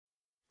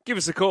Give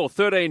us a call,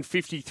 13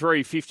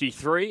 53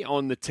 53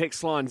 on the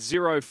text line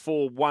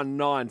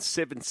 0419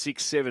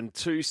 767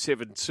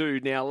 272.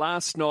 Now,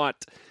 last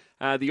night,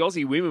 the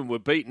Aussie women were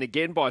beaten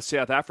again by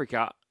South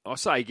Africa. I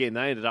say again,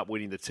 they ended up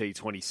winning the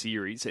T20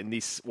 series, and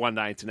this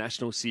one-day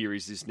international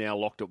series is now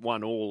locked at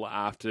 1-1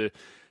 after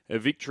a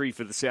victory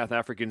for the South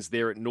Africans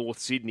there at North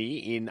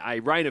Sydney in a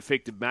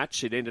rain-affected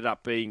match. It ended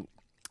up being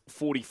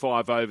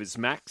 45 overs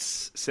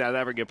max. South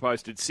Africa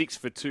posted 6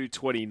 for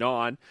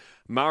 229.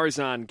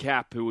 Marizanne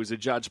Kapp, who was a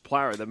judge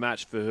player of the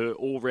match for her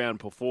all-round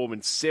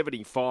performance,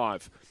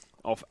 75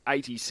 off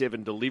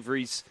 87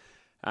 deliveries.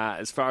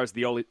 As far as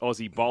the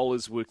Aussie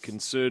bowlers were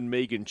concerned,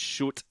 Megan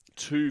Schutt,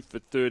 2 for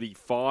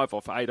 35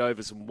 off 8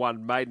 overs and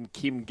 1 maiden.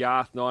 Kim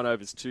Garth, 9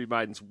 overs, 2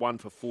 maidens, 1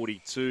 for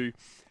 42.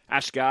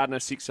 Ash Gardner,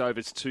 6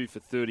 overs, 2 for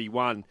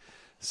 31.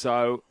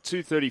 So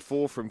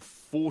 234 from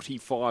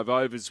 45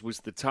 overs was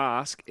the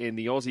task, and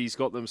the Aussies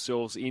got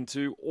themselves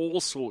into all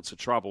sorts of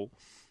trouble.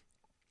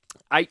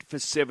 8 for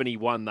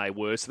 71 they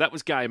were, so that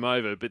was game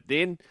over. But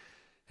then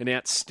an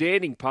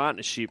outstanding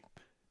partnership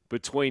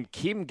between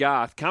Kim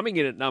Garth, coming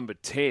in at number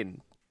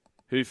 10,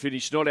 who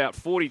finished not out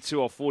 42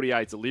 off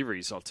 48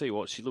 deliveries. I'll tell you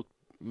what, she looked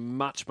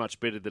much, much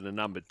better than a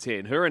number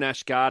 10. Her and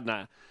Ash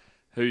Gardner,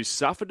 who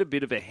suffered a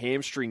bit of a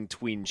hamstring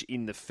twinge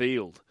in the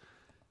field.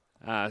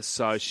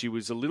 So she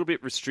was a little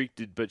bit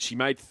restricted, but she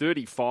made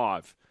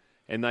 35,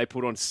 and they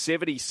put on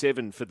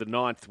 77 for the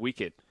 9th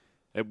wicket.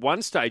 At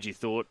one stage, you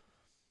thought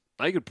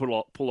they could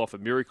pull off a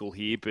miracle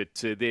here, but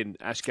then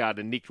Ash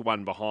Gardner nicked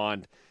one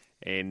behind,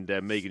 and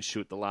Megan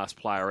Schutt, the last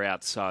player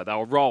out. So they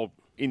were rolled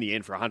in the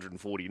end for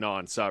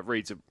 149. So it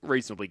reads a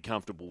reasonably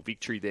comfortable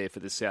victory there for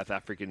the South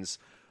Africans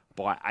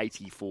by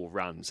 84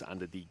 runs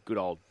under the good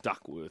old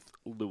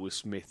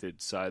Duckworth-Lewis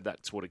method. So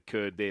that's what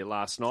occurred there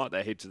last night.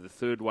 They head to the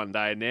third one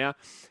day now,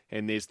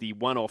 and there's the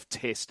one-off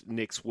test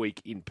next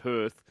week in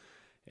Perth.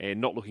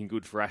 And not looking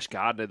good for Ash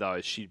Gardner,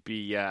 though. She'd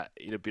be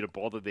in a bit of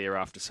bother there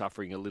after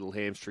suffering a little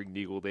hamstring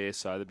niggle there,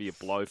 so there'd be a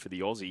blow for the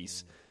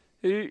Aussies,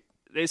 who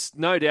there's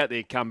no doubt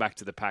they'd come back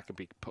to the pack a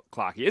bit,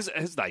 Clarkie,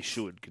 as they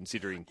should,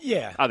 considering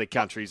other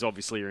countries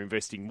obviously are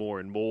investing more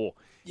and more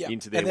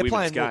into their women's games. And they're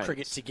playing more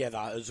cricket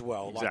together as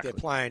well. Exactly. Like they're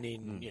playing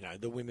in,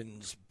 the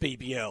women's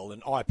BBL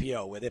and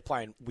IPL, where they're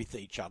playing with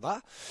each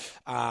other.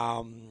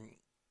 I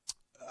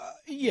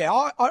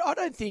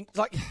don't think,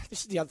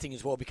 this is the other thing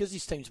as well, because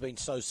this team's been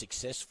so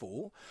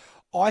successful,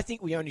 I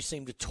think we only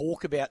seem to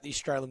talk about the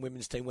Australian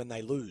women's team when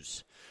they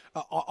lose.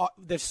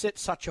 They've set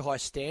such a high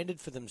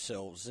standard for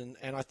themselves, and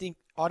I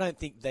don't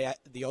think the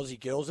Aussie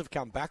girls have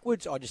come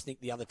backwards. I just think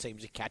the other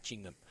teams are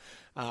catching them,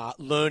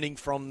 learning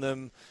from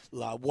them,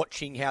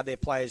 watching how their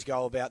players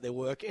go about their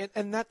work,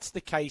 and that's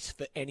the case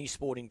for any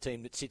sporting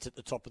team that sits at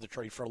the top of the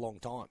tree for a long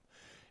time.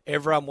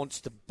 Everyone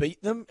wants to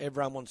beat them.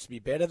 Everyone wants to be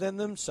better than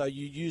them. So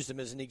you use them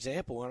as an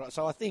example. And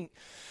so I think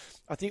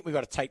we've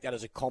got to take that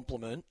as a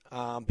compliment.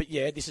 But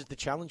this is the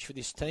challenge for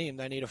this team.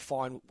 They need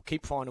to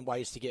keep finding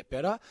ways to get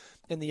better.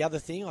 And the other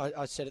thing,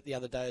 I said it the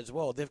other day as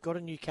well, they've got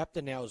a new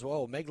captain now as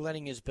well. Meg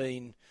Lanning has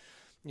been,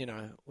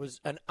 was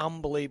an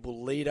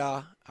unbelievable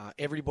leader.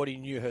 Everybody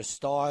knew her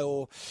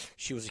style.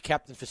 She was a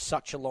captain for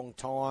such a long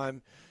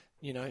time.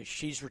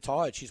 She's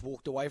retired. She's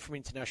walked away from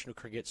international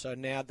cricket. So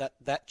now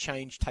that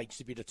change takes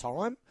a bit of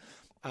time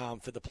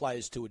for the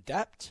players to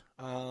adapt.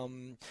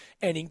 And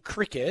in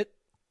cricket,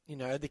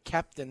 the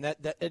captain,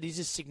 that it is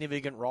a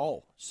significant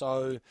role.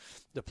 So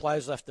the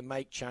players will have to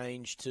make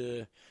change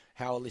to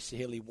how Alyssa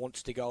Healy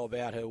wants to go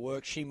about her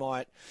work. She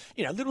might,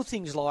 little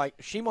things like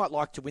she might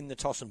like to win the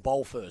toss and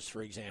bowl first,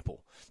 for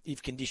example,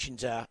 if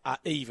conditions are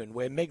even,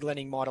 where Meg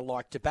Lanning might have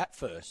liked to bat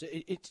first.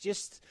 It's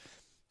just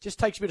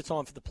takes a bit of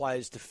time for the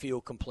players to feel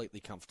completely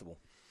comfortable.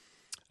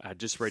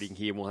 Just reading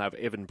here, we'll have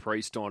Evin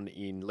Priest on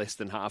in less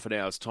than half an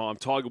hour's time.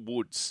 Tiger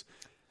Woods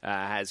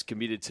has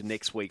committed to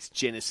next week's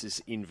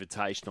Genesis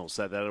Invitational,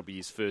 so that'll be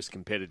his first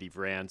competitive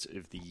round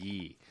of the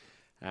year.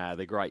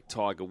 The great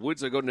Tiger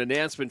Woods. I got an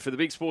announcement for the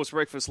Big Sports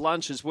Breakfast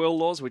Lunch as well,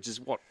 Loz, which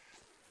is,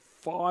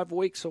 5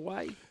 weeks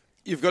away?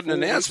 You've got an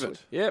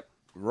announcement? Yep.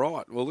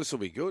 Right. Well, this will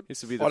be good.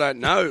 I don't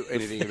know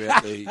anything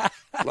about the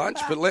lunch,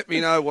 but let me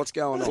know what's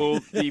going on.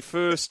 Well, the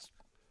first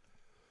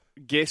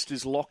guest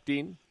is locked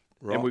in,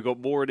 and we've got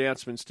more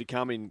announcements to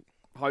come in,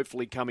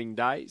 hopefully coming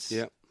days.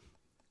 Yeah.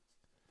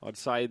 I'd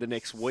say the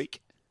next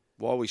week.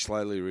 Why are we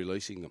slowly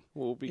releasing them?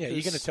 Well, because,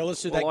 you're going to tell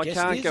us who that guest is?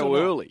 I can't go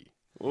early.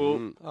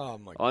 Well, oh,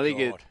 my God. I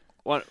think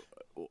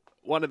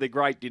one of the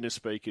great dinner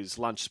speakers,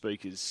 lunch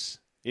speakers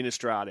in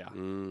Australia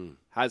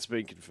has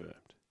been confirmed.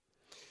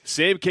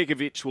 Sam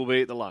Kekovich will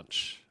be at the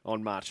lunch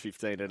on March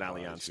 15 at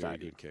Allianz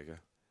Stadium. Very good, Keko.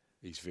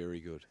 He's very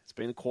good. It's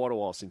been quite a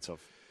while since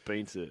I've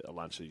been to a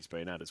lunch that he's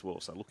been at as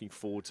well, so looking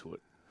forward to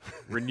it.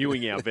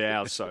 Renewing our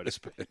vows, so to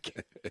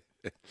speak.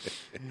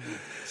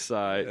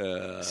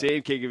 So,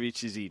 Sam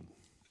Kekovich is in.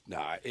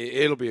 No,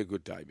 it'll be a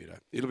good day,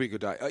 It'll be a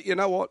good day. You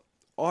know what?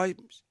 I'm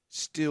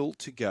still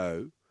to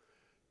go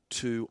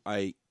to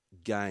a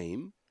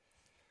game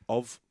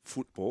of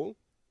football.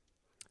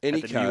 At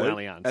the new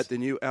Allianz. At the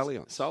new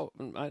Allianz. So,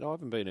 mate, I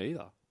haven't been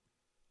either.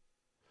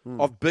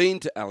 I've been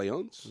to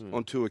Allianz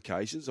on 2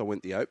 occasions. I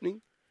went the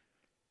opening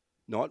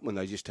night when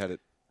they just had it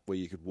where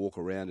you could walk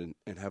around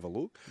and have a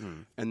look.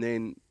 And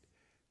then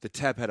the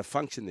Tab had a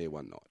function there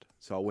one night.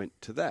 So I went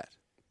to that.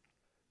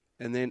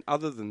 And then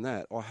other than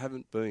that, I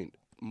haven't been.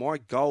 My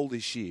goal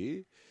this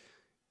year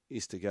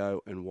is to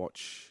go and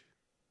watch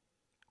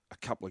a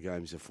couple of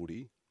games of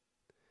footy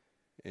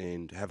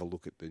and have a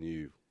look at the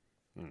new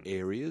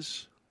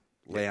areas,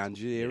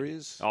 lounge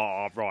areas.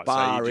 Oh, right. Bar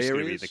so you're just going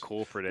to be areas. in the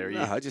corporate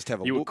area. No, just have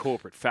a you look. were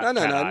corporate fat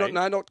No, cat,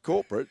 eh? not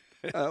corporate.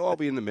 I'll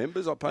be in the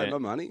members. I pay my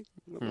money,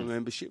 my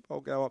membership.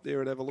 I'll go up there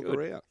and have a look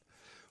around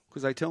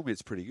because they tell me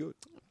it's pretty good.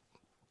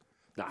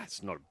 No,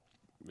 it's not.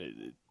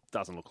 It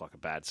doesn't look like a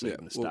bad seat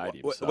in the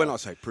stadium. Well, so. when I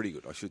say pretty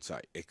good, I should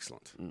say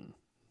excellent,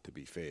 to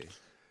be fair.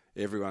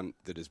 Everyone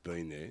that has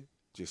been there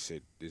just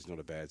said there's not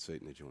a bad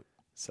seat in the joint.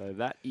 So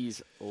that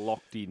is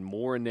locked in.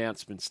 More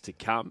announcements to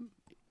come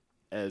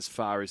as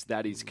far as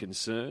that is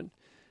concerned.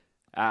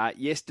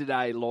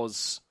 Yesterday,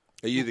 Loz...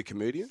 Are you the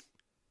comedian?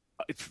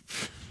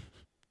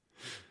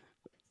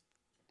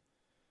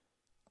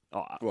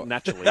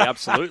 Naturally,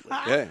 absolutely.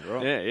 Yeah,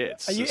 right. Yeah.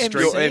 It's Are you a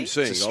You're strength, emceeing, it's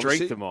a strength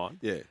obviously. of mine.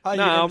 Yeah. Are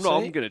No, you I'm not.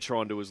 I'm MC? going to try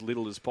and do as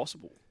little as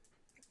possible.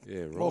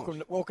 Yeah,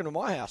 right. Welcome to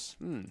my house.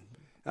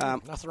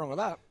 Nothing wrong with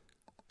that.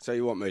 So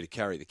you want me to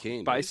carry the can? do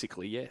you?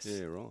 Basically, yes.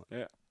 Yeah, right.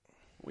 Yeah.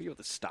 Well, you're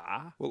the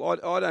star. Well,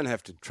 I don't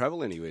have to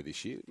travel anywhere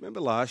this year. Remember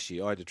last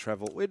year I had to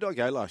travel. Where did I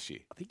go last year?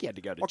 I think you had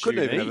to go to I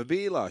couldn't even have a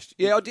beer last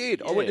year. Yeah, I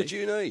did. I went to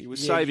Junee. You were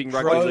Yeah, saving you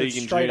rugby drove league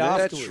in straight June.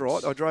 after. That's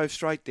right. I drove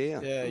straight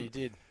down. Yeah, you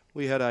did.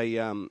 We had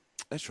a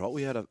that's right.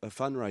 We had a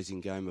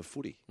fundraising game of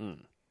footy and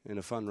a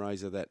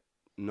fundraiser that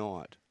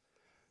night.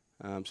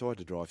 So I had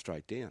to drive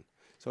straight down.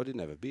 So I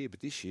didn't have a beer.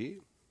 But this year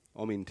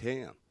I'm in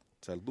town.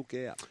 So look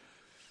out.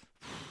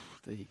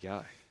 There you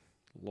go.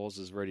 Loz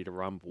is ready to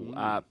rumble.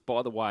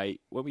 By the way,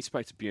 when we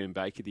spoke to Bjorn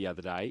Baker the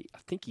other day, I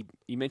think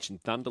he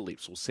mentioned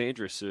Thunderlips. Well,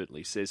 Sandra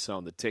certainly says so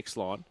on the text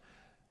line.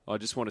 I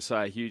just want to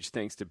say a huge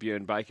thanks to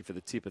Bjorn Baker for the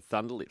tip of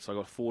Thunderlips. I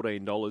got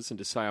 $14, and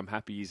to say I'm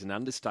happy is an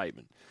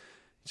understatement.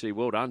 Gee,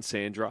 well done,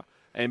 Sandra.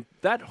 And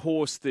that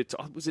horse that,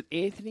 was it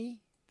Anthony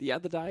the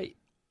other day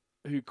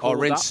who called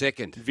ran up?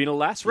 second.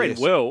 Vinalas. Ran Yes.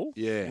 well.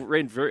 Yeah.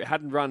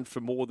 Hadn't run for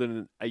more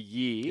than a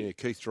year. Yeah,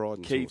 Keith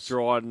Dryden's Keith horse.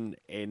 Dryden,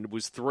 and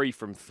was 3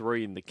 from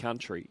 3 in the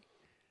country.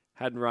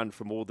 Hadn't run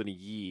for more than a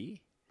year.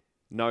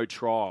 No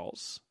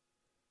trials.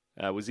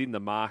 Was in the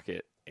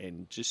market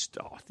and just,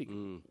 I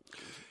think...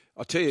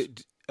 I'll tell you,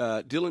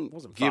 Dylan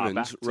Wasn't far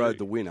Gibbons back, rode too.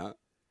 the winner,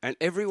 and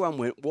everyone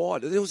went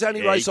wide. There was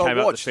only Yeah, race he I came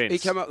up the watched. fence. He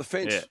came up the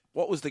fence. Yeah.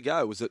 What was the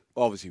go? Was it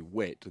obviously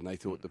wet, and they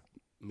thought the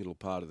middle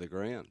part of the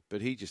ground? But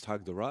he just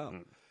hugged the rail.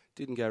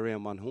 Didn't go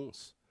around one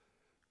horse.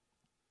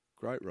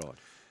 Great ride.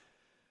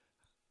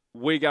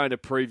 We're going to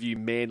preview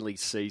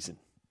Manly's season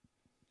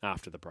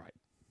after the break.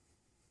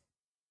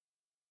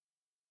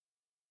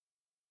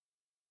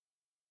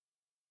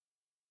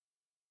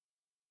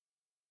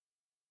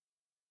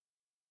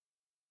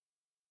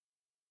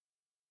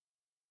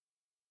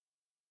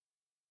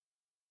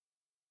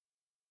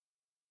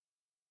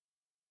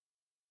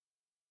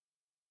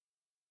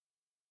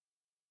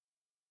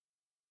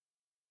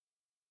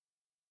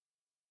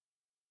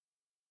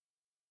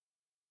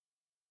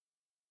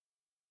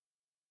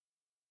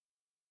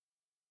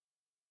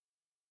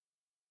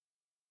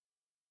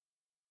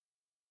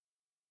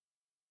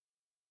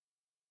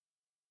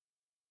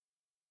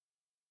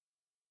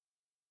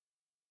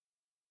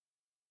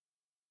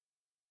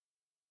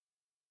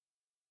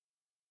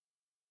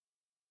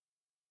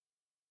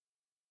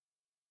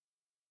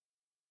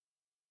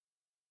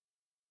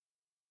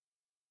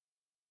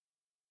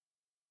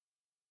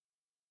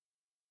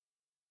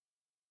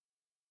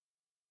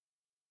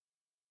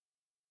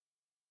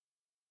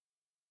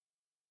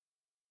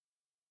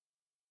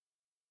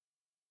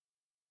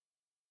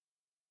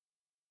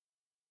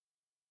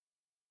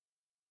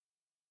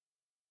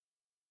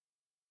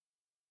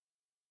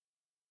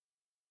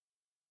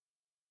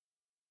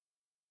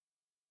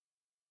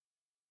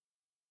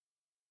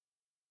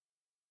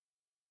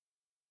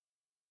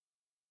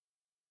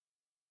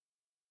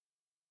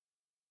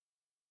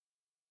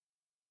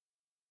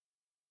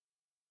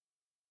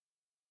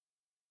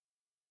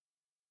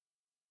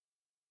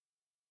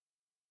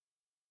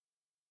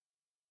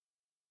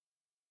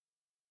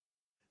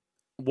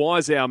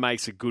 Wiseau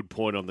makes a good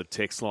point on the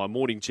text line.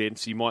 Morning,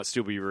 gents. You might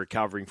still be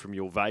recovering from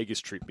your Vegas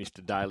trip,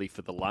 Mr. Daly,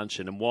 for the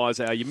luncheon. And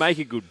Wiseau, you make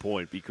a good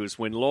point because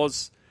when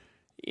Loz,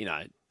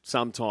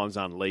 sometimes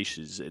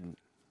unleashes and,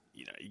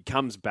 he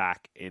comes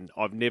back and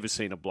I've never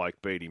seen a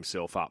bloke beat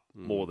himself up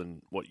more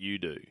than what you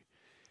do.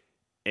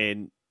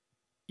 And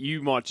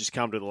you might just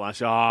come to the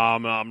lunch,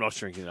 I'm not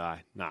drinking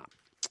today. Nah.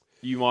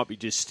 You might be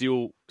just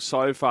still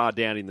so far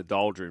down in the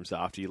doldrums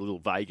after your little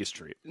Vegas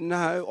trip.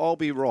 No, I'll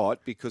be right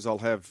because I'll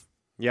have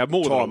Yeah,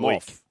 more than time a week.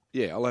 off.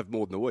 Yeah, I'll have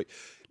more than a week.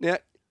 Now,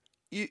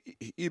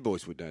 you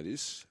boys would know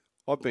this.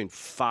 I've been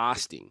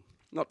fasting.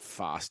 Not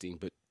fasting,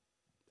 but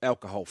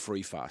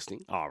alcohol-free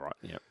fasting Oh, right.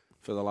 Yeah.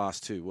 for the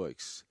last 2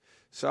 weeks.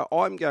 So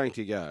I'm going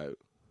to go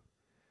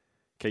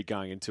Keep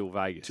going until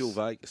Vegas. till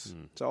Vegas.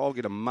 So I'll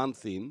get a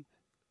month in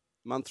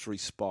month's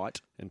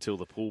respite until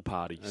the pool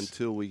parties.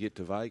 Until we get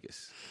to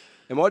Vegas.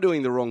 Am I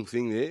doing the wrong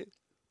thing there?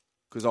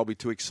 Because I'll be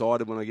too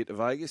excited when I get to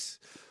Vegas?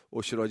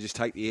 Or should I just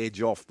take the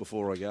edge off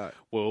before I go?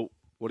 Well,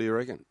 what do you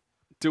reckon?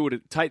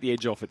 Take the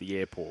edge off at the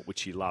airport,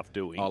 which you love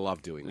doing. I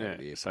love doing that at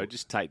the airport. So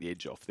just take the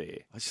edge off there.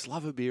 I just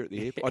love a beer at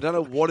the airport. I don't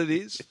know what it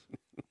is.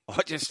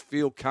 I just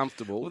feel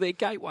comfortable. Well, they're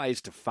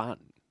gateways to fun.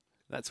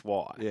 That's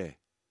why. Yeah.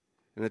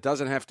 And it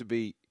doesn't have to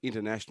be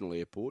international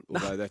airport,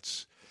 although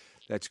that's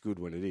good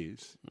when it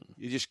is.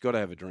 You just got to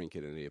have a drink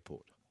at an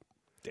airport.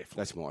 Definitely.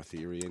 That's my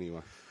theory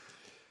anyway.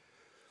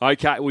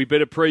 Okay, we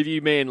better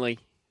preview Manly.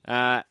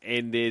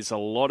 And there's a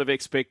lot of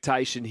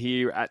expectation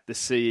here at the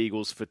Sea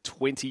Eagles for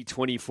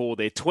 2024.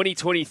 Their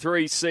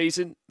 2023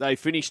 season, they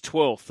finished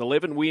 12th.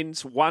 11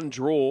 wins, 1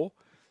 draw,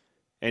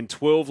 and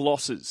 12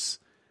 losses.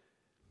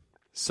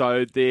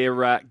 So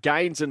their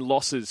gains and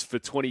losses for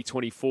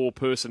 2024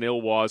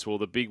 personnel-wise, well,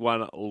 the big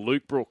one,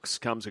 Luke Brooks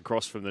comes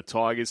across from the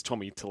Tigers,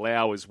 Tommy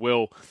Talau as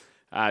well,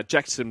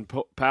 Jackson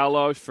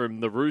Paolo from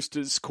the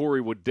Roosters,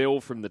 Corey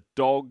Waddell from the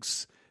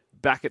Dogs,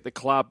 back at the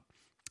club.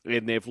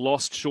 And they've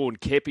lost Sean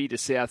Kepi to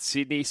South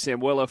Sydney,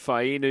 Samuela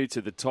Fainu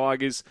to the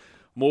Tigers,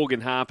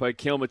 Morgan Harper,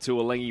 Kelma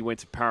Tuolengi went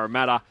to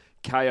Parramatta,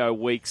 KO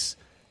Weeks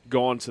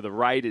gone to the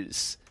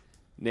Raiders.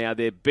 Now,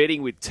 they're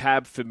betting with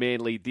tab for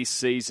Manly this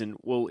season.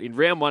 Well, in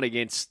round 1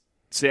 against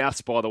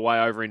Souths, by the way,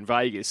 over in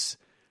Vegas,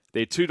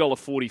 they're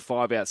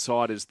 $2.45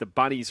 outsiders. The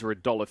Bunnies are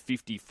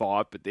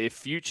 $1.55, but their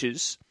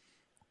futures,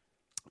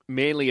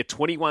 Manly are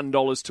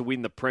 $21 to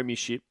win the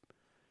premiership,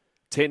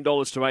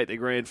 $10 to make the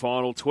grand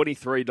final,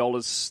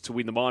 $23 to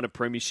win the minor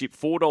premiership,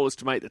 $4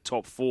 to make the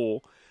top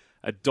 4,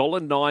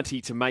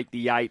 $1.90 to make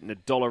the 8,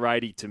 and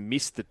 $1.80 to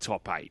miss the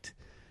top 8.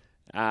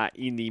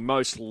 In the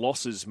most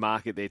losses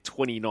market, they're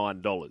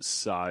 $29.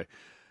 So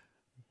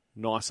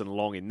nice and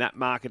long in that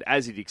market,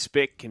 as you'd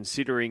expect,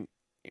 considering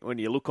when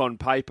you look on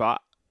paper,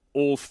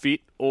 all fit,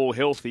 all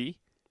healthy,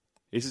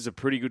 this is a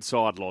pretty good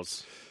side,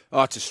 Loz.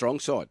 Oh, it's a strong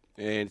side,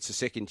 and it's the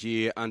second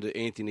year under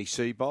Anthony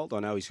Seibold. I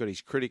know he's got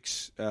his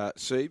critics,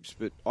 Siebes,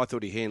 but I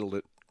thought he handled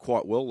it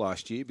quite well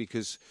last year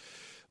because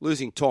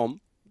losing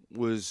Tom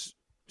was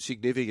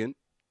significant.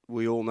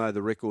 We all know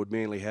the record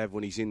Manly have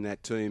when he's in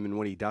that team and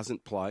when he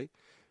doesn't play,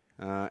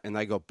 and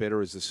they got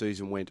better as the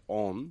season went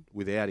on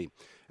without him.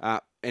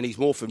 And he's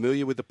more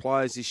familiar with the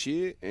players this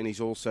year, and he's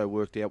also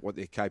worked out what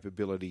their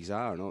capabilities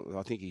are, and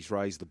I think he's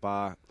raised the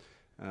bar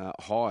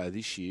higher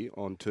this year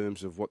on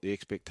terms of what the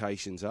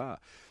expectations are.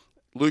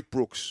 Luke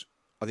Brooks,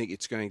 I think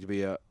it's going to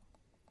be a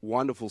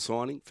wonderful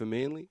signing for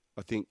Manly.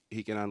 I think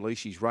he can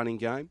unleash his running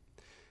game.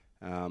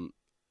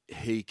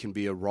 He can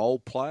be a role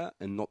player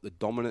and not the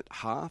dominant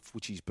half,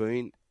 which he's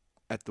been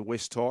at the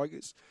West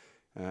Tigers.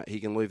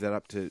 He can leave that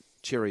up to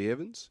Cherry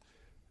Evans.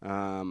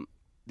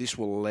 This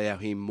will allow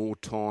him more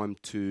time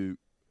to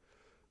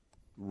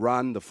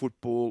run the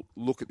football,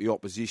 look at the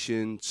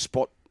opposition,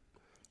 spot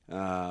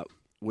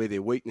where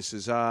their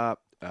weaknesses are,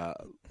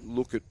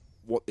 look at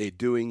what they're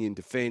doing in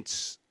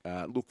defence,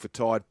 look for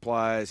tired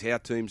players, how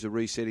teams are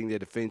resetting their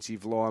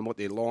defensive line, what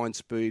their line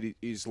speed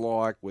is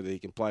like, whether he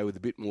can play with a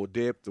bit more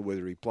depth or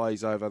whether he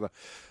plays over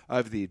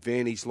the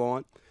advantage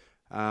line.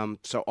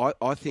 So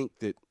I think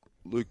that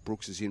Luke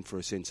Brooks is in for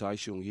a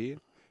sensational year.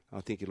 I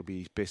think it'll be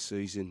his best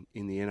season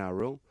in the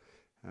NRL.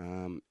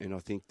 And I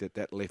think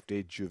that left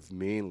edge of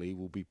Manly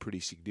will be pretty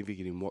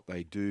significant in what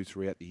they do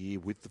throughout the year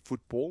with the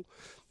football.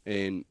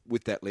 And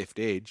with that left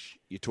edge,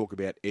 you talk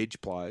about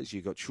edge players.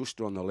 You've got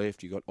Schuster on the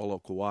left, you've got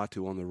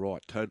Olokuatu on the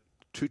right.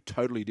 Two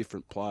totally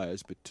different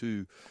players, but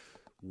two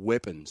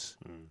weapons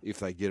if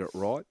they get it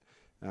right.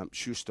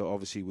 Schuster,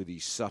 obviously, with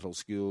his subtle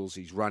skills,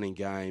 his running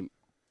game,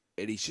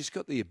 and he's just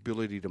got the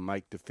ability to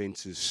make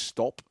defences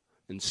stop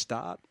and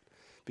start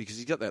because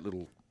he's got that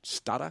little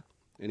stutter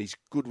and he's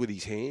good with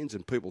his hands,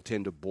 and people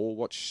tend to ball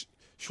watch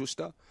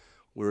Schuster.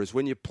 Whereas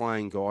when you're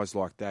playing guys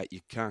like that, you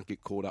can't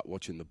get caught up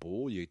watching the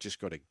ball. You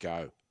just got to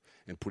go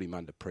and put him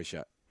under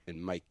pressure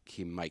and make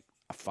him make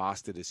a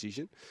faster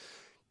decision.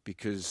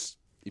 Because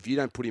if you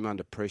don't put him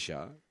under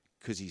pressure,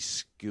 because his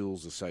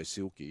skills are so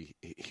silky,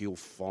 he'll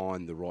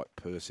find the right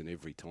person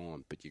every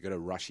time. But you've got to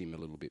rush him a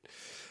little bit.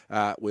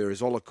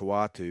 Whereas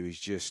Olokuatu is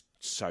just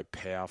so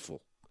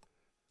powerful.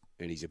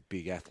 And he's a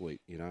big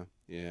athlete, you know.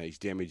 Yeah, he's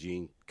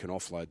damaging, can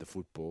offload the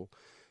football.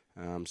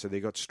 So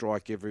they've got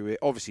strike everywhere.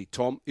 Obviously,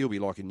 Tom, he'll be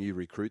like a new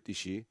recruit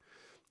this year.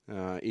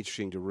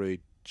 Interesting to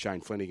read Shane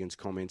Flanagan's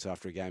comments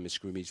after a game of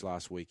scrimmage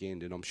last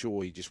weekend, and I'm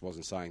sure he just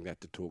wasn't saying that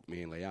to talk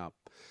Manly up.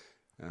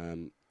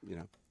 You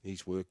know,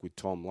 he's worked with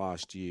Tom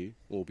last year,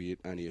 albeit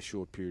only a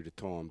short period of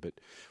time. But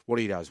what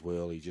he does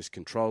well, he just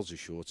controls the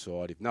short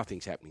side. If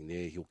nothing's happening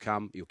there,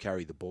 he'll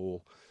carry the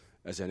ball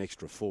as an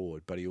extra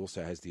forward, but he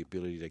also has the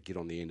ability to get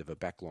on the end of a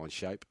backline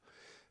shape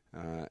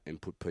and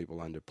put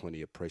people under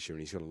plenty of pressure, and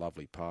he's got a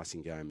lovely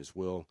passing game as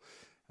well.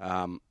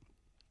 I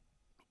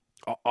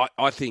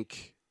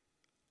think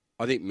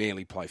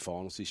Manly play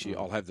finals this year.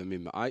 I'll have them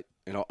in my 8,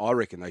 and I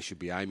reckon they should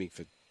be aiming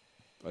for,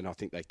 and I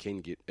think they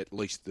can get at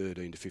least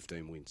 13 to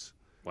 15 wins.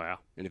 Wow.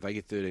 And if they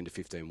get 13 to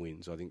 15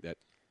 wins, I think that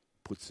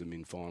puts them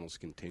in finals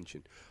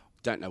contention.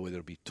 Don't know whether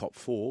it'll be top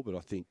 4, but I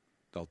think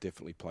they'll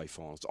definitely play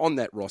finals on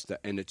that roster,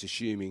 and it's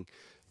assuming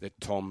that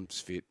Tom's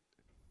fit.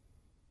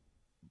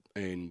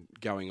 And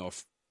going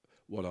off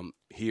what I'm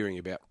hearing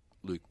about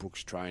Luke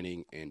Brooks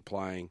training and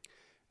playing,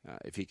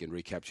 if he can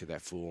recapture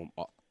that form,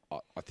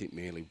 I think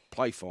Manly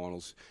play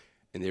finals,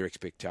 and their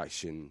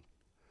expectation,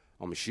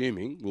 I'm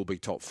assuming, will be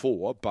top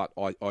 4, but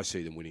I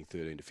see them winning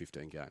 13 to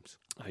 15 games.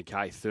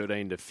 Okay,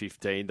 13 to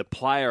 15. The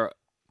player,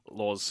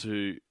 Loz,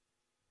 who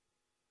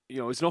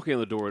was knocking on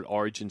the door at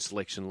Origin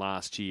selection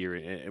last year,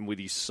 and with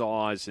his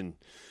size and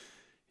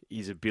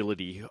his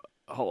ability,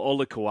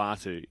 Ola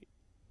Kawatu,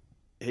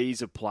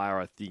 he's a player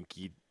I think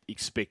you'd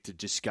expect to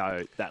just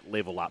go that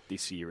level up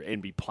this year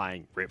and be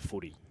playing rep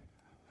footy.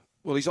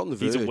 Well, he's on the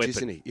verge, a weapon.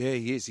 isn't he? Yeah,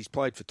 he is. He's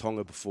played for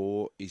Tonga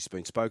before. He's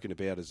been spoken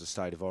about as a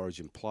State of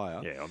Origin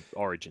player. Yeah,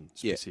 Origin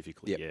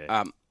specifically,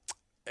 yeah.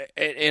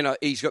 And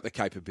he's got the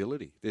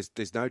capability.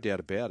 There's no doubt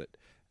about it.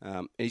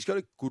 And he's got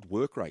a good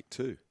work rate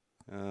too.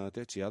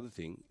 That's the other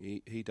thing.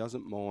 He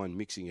doesn't mind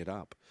mixing it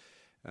up.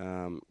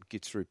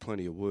 Gets through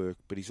plenty of work,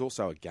 but he's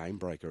also a game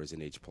breaker as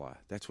an edge player.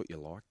 That's what you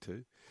like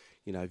too.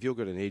 If you've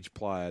got an edge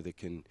player that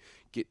can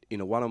get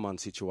in a one-on-one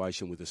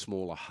situation with a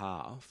smaller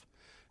half,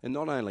 and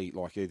not only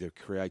like either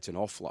creates an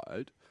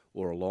offload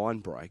or a line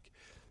break,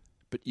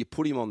 but you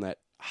put him on that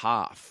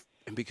half,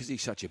 and because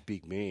he's such a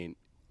big man,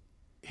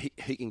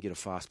 he can get a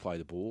fast play of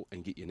the ball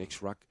and get your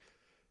next ruck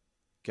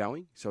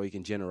going, so he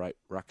can generate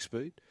ruck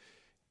speed.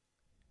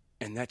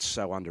 And that's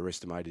so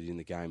underestimated in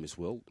the game as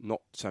well. Not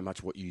so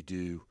much what you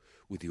do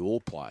with the all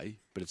play,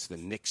 but it's the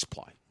next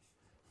play.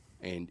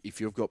 And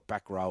if you've got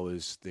back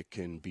rowers that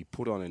can be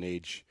put on an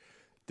edge,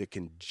 that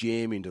can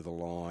jam into the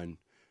line,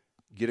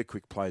 get a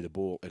quick play of the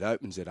ball, it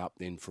opens it up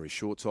then for a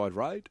short side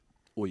raid,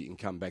 or you can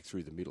come back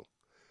through the middle.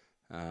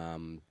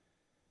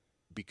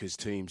 Because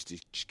teams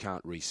just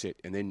can't reset.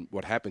 And then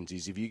what happens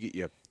is if you get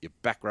your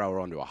back rower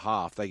onto a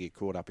half, they get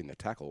caught up in the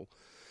tackle.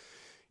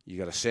 You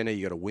got a centre,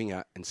 you got a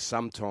winger, and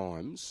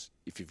sometimes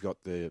if you've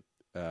got the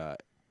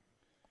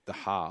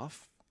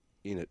half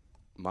in it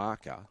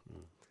marker,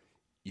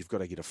 you've got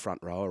to get a front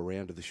rower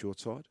around to the short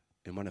side.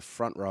 And when a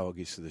front rower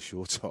gets to the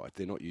short side,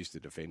 they're not used to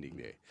defending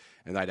there.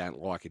 And they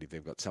don't like it if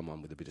they've got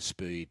someone with a bit of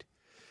speed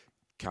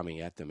coming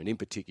at them. And in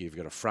particular, you've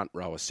got a front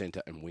rower,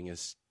 centre and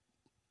wingers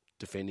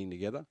defending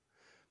together.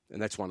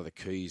 And that's one of the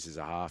keys as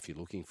a half you're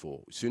looking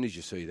for. As soon as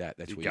you see that,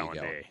 that's where you're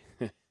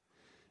going.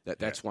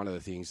 That's one of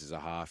the things as a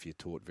half you're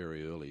taught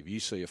very early. If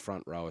you see a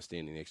front rower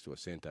standing next to a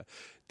centre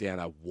down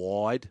a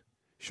wide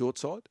short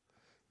side,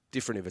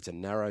 different if it's a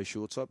narrow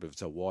short side, but if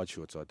it's a wide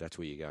short side, that's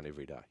where you're going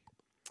every day.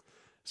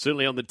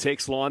 Certainly on the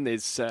text line,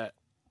 there's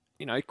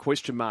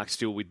question marks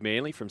still with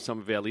Manly from some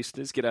of our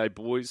listeners. G'day,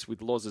 boys.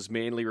 With Loz's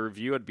Manly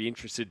review, I'd be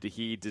interested to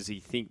hear, does he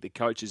think the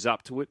coach is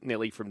up to it?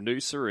 Nelly from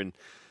Noosa and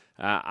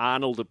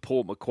Arnold at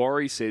Port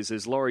Macquarie says,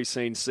 has Laurie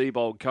seen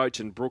Seibold coach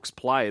and Brooks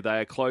play? They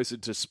are closer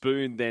to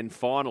spoon than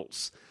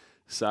finals.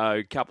 So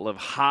a couple of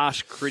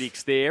harsh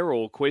critics there,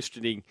 or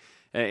questioning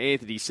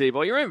Anthony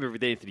Seibold. You remember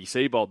with Anthony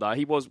Seibold, though,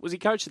 was he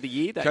coach of the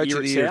year that coach year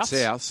of the at year South?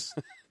 at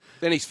South.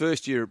 Then his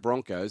first year at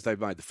Broncos, they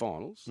made the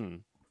finals,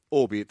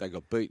 albeit they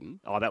got beaten.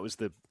 Oh, that was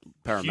the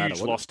Parramatta,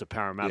 huge loss to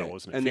Parramatta,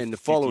 wasn't it? And then the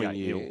following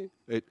year,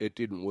 it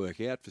didn't work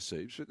out for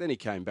Siebes. But then he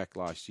came back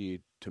last year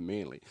to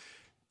Manly.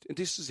 And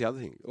this is the other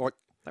thing. Like,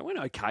 they went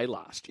okay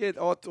last year.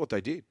 Yeah, I thought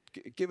they did.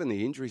 Given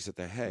the injuries that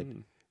they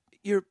had,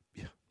 you're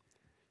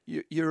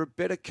a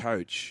better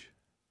coach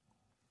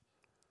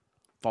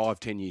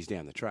 5-10 years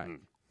down the track.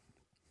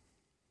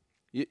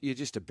 You're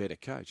just a better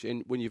coach.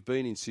 And when you've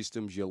been in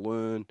systems, you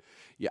learn,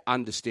 you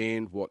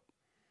understand what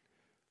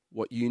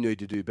you need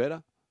to do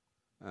better.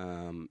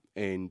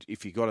 And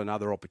if you got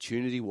another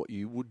opportunity, what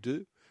you would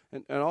do.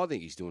 And I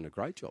think he's doing a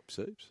great job,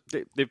 Siebes.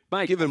 They've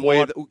made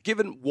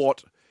given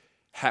what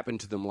happened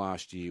to them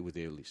last year with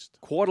their list.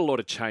 Quite a lot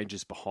of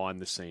changes behind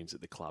the scenes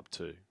at the club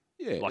too.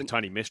 Yeah, like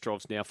Tony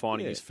Mestrov's now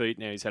finding his feet.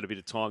 Now he's had a bit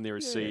of time there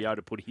as CEO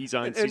to put his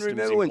own systems in place. And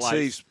remember when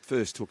Steve's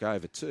first took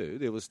over too,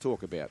 there was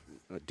talk about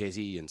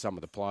Desi and some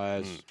of the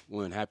players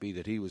weren't happy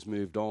that he was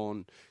moved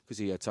on because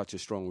he had such a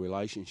strong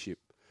relationship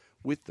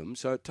with them.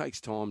 So it takes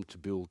time to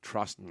build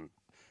trust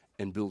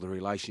and build a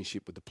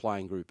relationship with the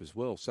playing group as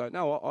well. So,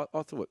 no,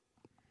 I thought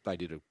they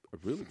did a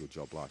really good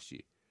job last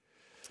year.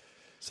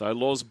 So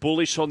Loz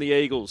bullish on the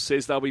Eagles,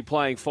 says they'll be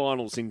playing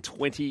finals in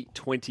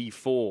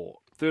 2024.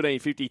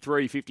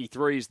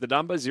 1353 is the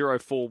number,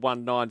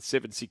 0419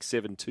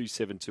 767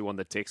 272 on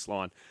the text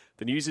line.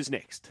 The news is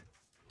next.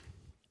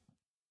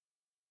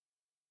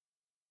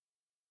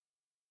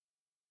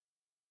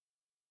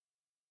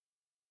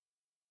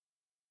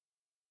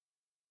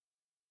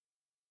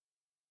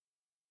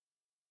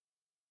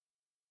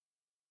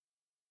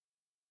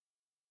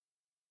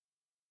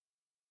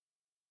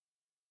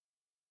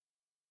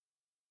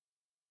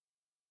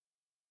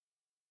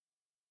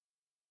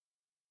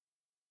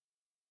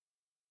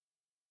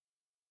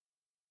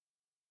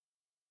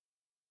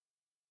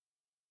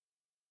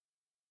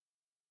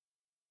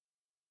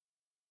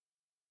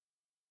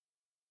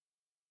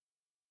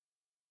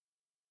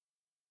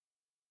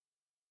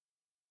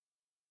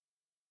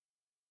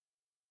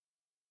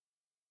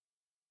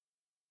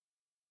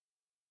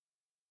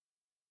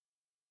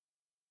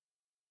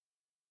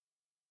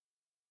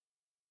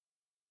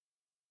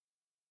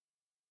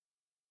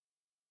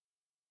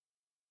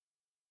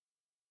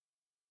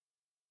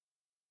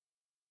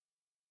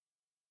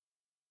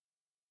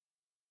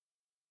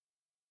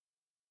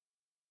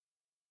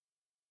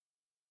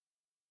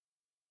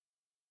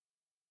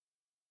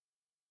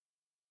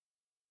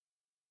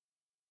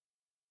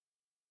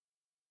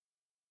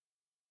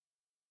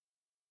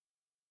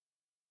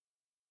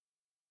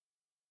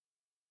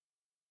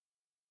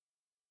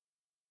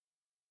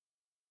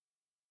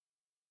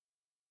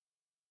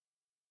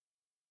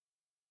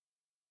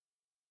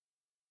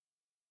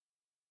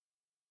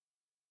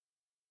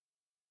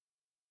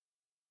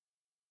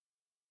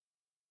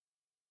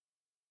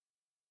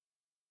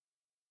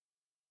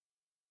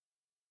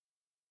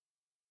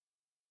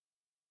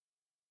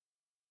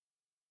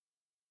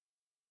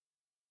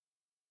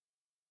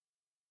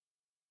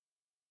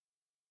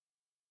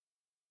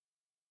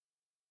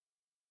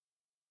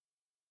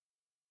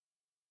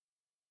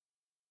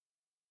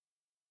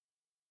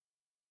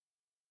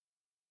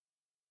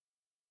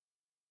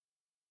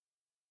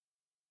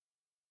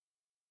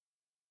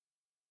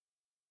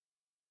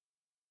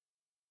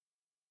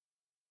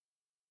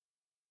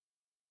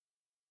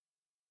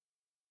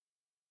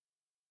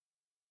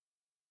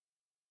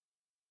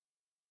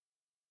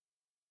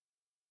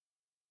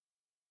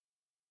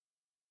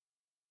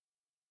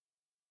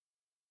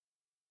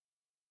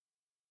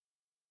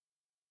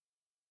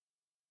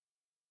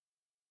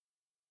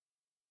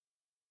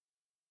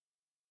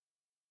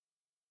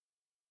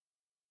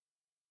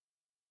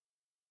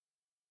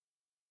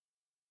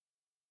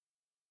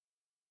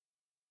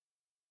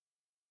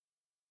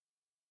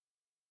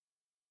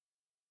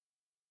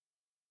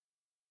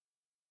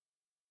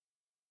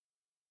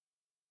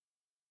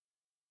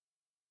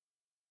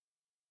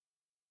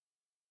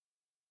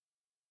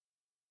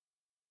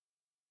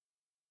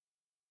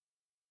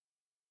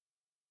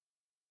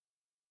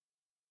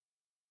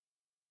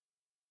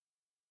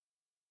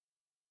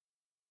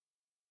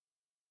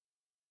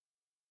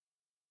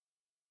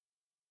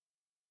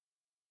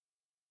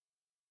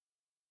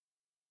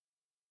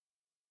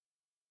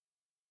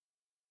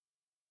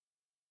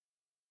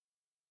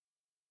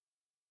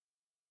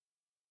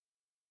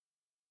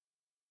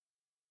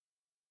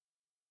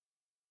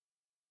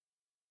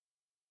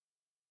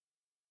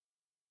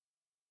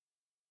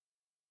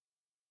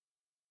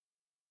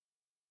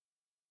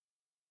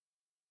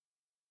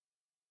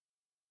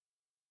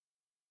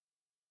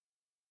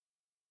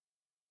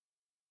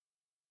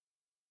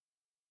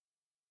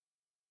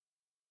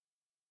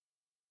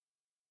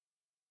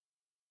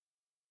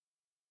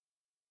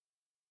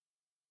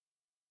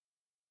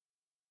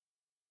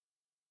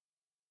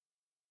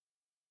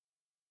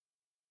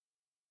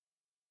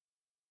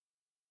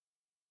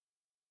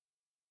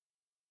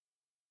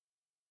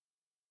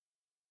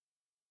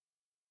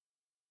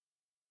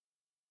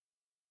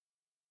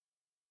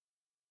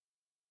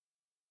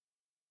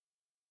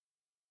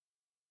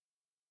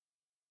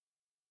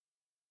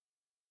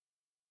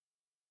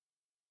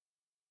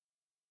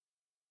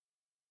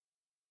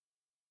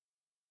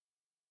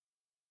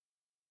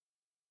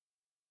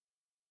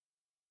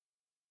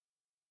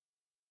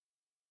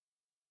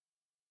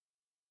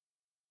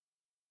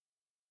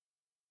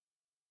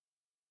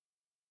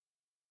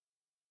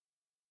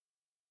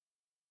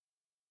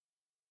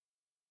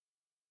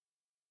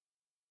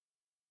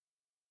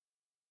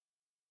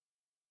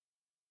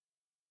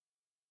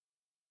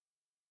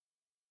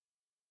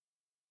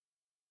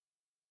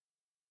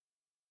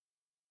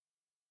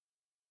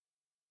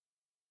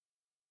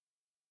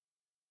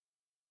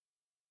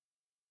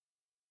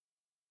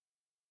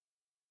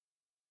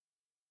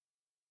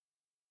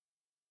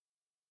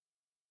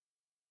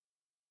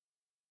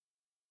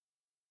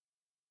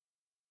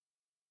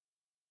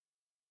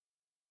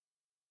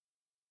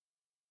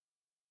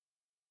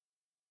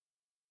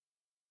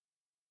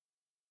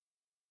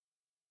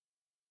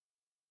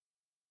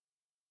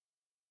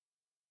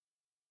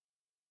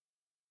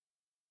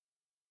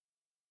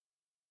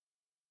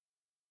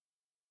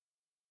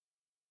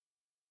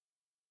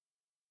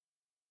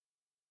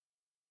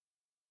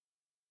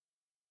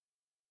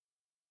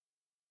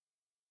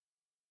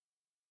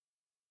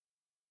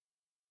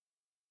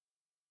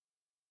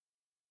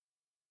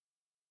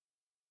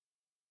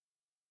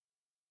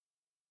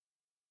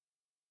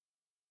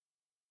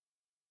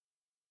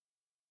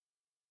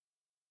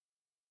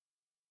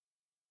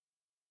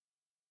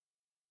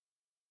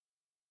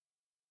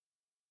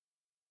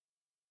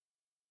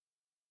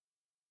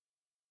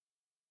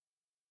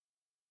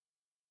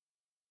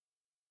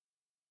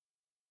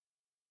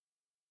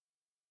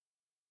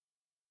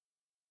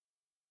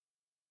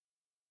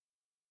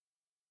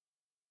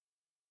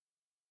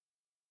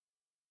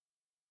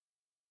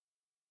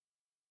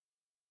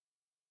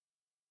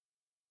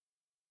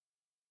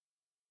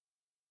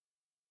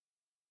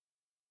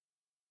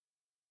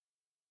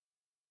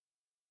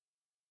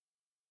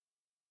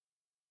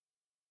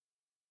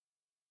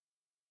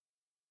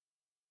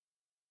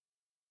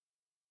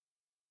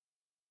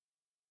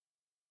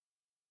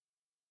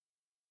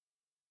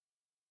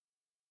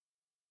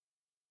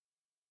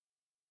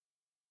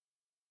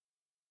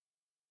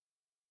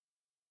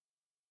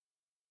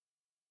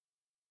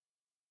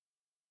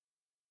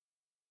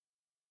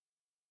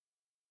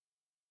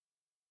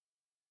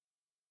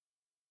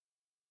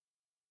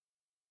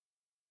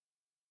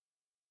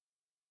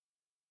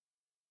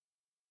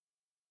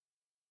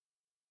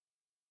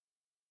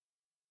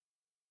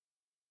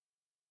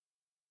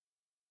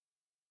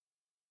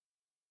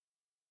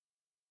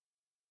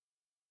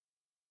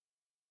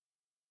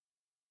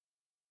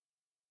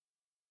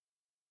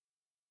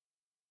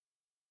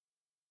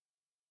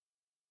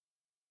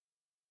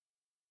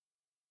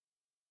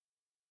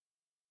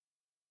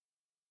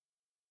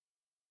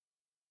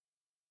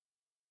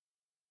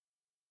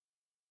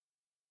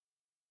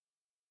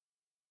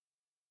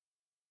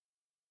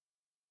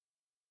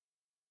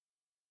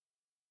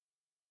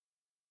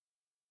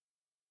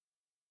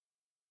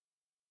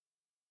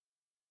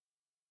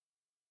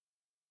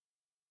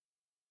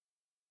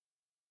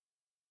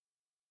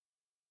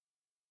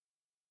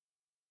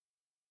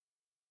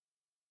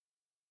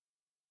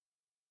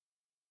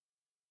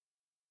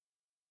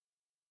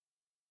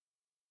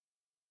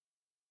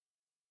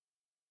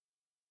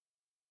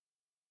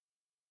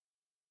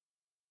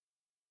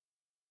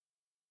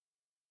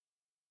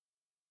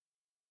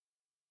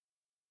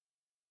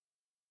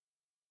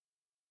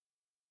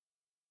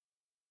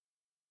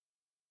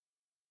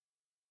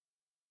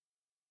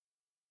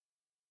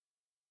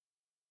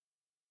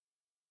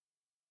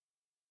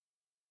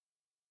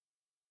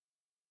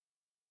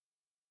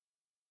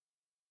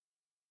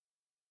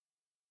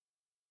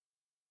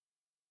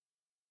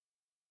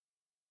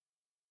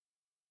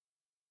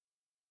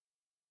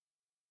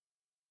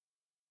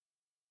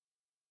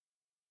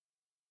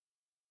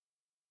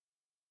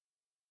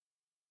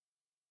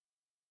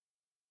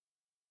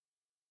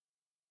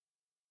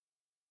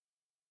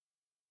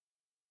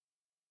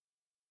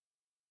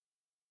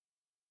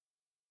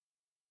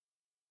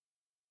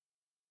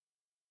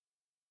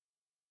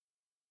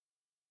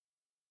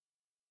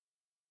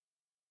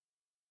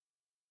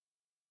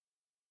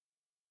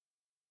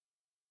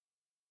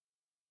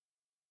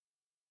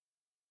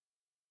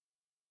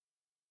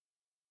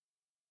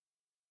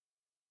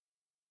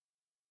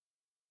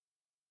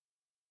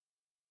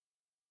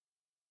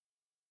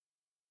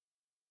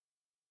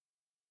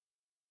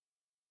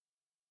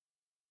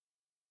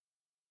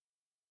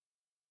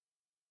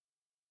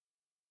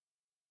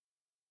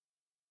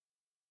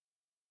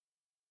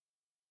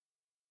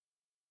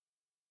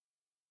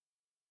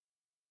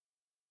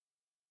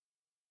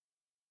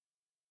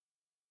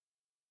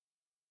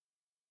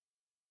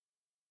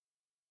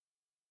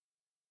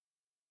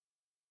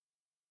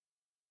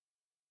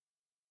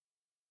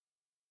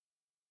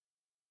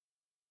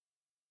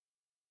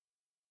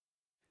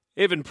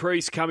 Evin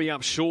Priest coming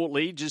up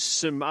shortly. Just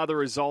some other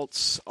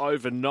results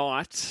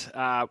overnight.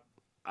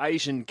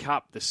 Asian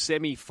Cup, the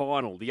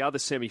semi-final, the other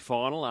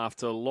semi-final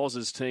after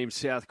Loz's team,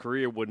 South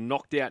Korea, were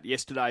knocked out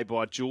yesterday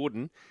by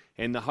Jordan.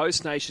 And the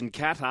host nation,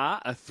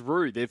 Qatar, are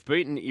through. They've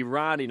beaten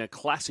Iran in a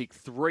classic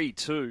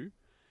 3-2.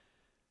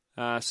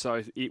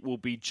 So it will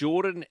be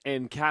Jordan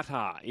and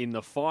Qatar in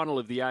the final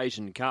of the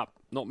Asian Cup.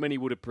 Not many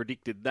would have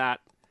predicted that.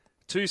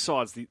 Two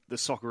sides the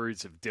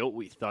Socceroos have dealt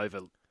with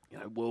over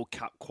World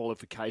Cup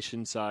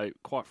qualification, so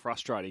quite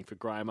frustrating for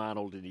Graham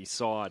Arnold and his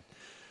side.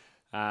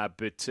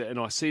 And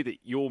I see that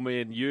your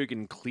man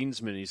Jurgen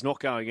Klinsmann is not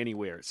going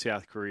anywhere at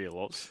South Korea,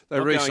 Lots. They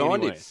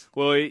re-signed him.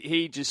 Well,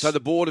 he just... So the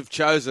board have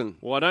chosen...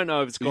 Well, I don't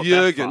know if it's got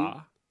Jurgen, that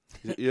far.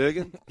 Is it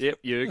Jurgen? Yep,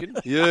 Jurgen.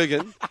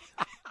 Jurgen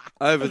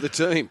over the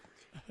team,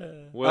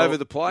 over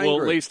the playing group.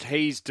 Well, at least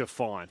he's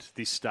defined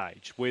this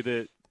stage.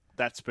 Whether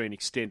that's been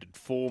extended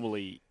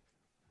formally,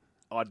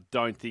 I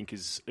don't think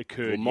has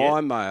occurred yet.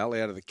 My mail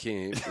out of the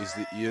camp is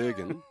that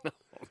Jurgen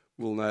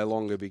will no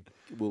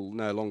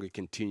longer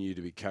continue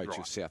to be coach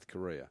of South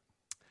Korea.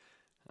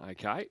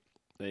 Okay,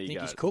 there you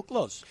go. He's cooked,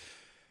 Loz.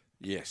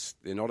 Yes,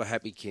 they're not a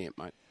happy camp,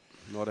 mate.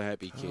 Not a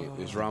happy camp.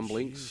 There's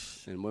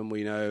rumblings, and when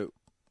we know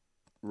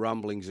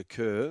rumblings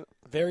occur,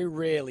 very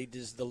rarely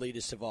does the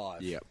leader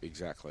survive. Yeah,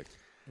 exactly.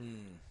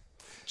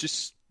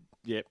 Just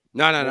yep.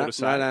 No. I was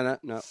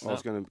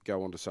going to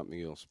go on to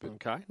something else, but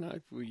okay. No,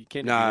 well, you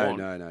can. No.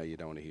 You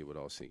don't want to hear what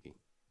I was thinking.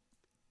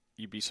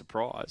 You'd be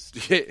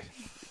surprised. Yeah.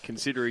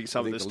 Considering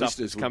some of the stuff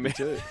that's come out.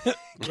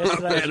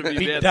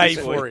 Big day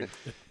for him.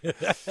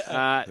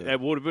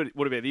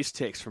 What about this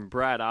text from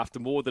Brad? After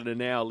more than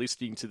an hour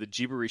listening to the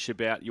gibberish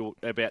about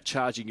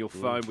charging your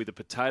phone with a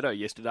potato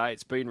yesterday,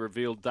 it's been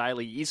revealed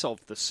Daly is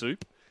off the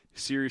soup.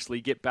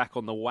 Seriously, get back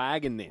on the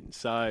wagon then.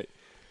 So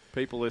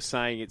people are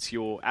saying it's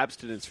your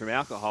abstinence from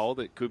alcohol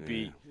that could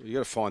be... Well, you got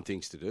to find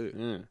things to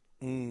do.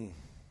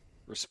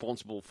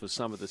 Responsible for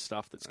some of the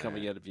stuff that's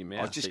coming out of your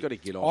mouth. I've just got to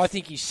get off. I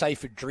think he's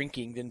safer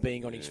drinking than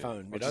being on his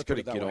phone. I've just got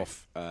to get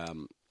off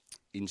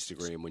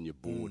Instagram when you're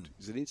bored.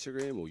 Is it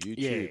Instagram or YouTube?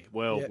 Yeah,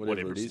 well,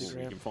 whatever it is.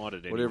 You can find it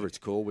anywhere. Whatever it's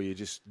called, where you're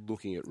just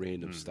looking at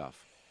random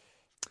stuff.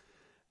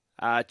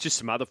 Just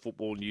some other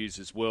football news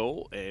as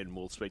well, and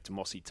we'll speak to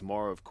Mossy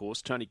tomorrow, of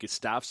course. Tony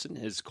Gustafsson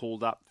has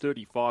called up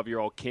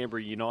 35-year-old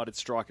Canberra United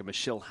striker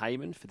Michelle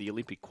Heyman for the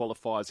Olympic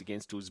qualifiers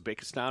against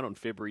Uzbekistan on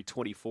February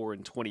 24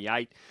 and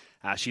 28.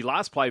 She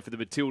last played for the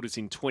Matildas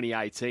in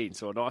 2018,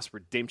 so a nice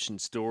redemption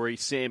story.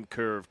 Sam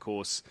Kerr, of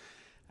course,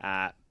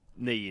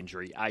 knee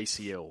injury,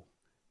 ACL,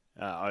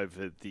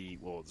 over the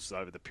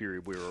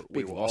period we were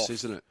Big loss, off.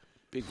 Isn't it?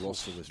 Big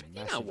loss for the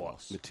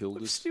Matildas.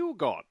 We've still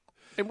got...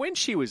 And when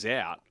she was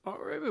out, I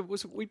remember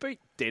we beat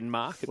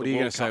Denmark at what the are you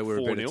World going to say Cup we're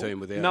a 4-0. better team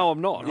without? No, I'm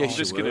not. Yes, I'm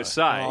just you going were. to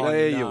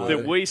say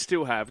that we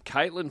still have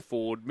Caitlin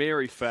Ford,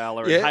 Mary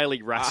Fowler, and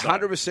Hayley Rasso.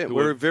 100%.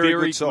 We're a very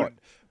good side.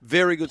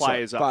 Very good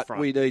players side. up But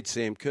front. we need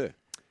Sam Kerr.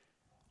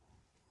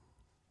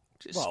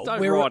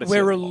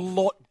 We're a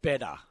lot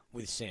better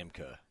with Sam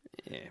Kerr.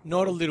 Yeah,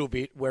 Not a little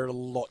bit. We're a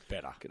lot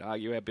better. Could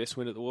argue our best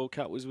win at the World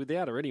Cup was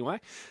without her anyway.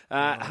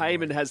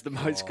 Heyman has the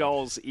most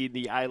goals in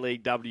the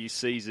A-League W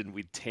season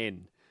with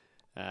 10.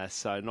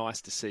 So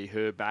nice to see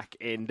her back.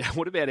 And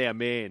what about our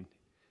man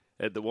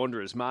at the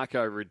Wanderers,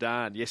 Marco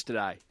Redan,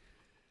 yesterday?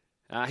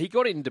 He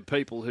got into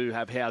people who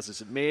have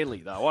houses at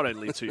Manly, though. I don't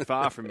live too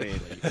far from Manly,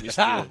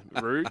 Mr.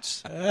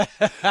 Roots.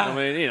 I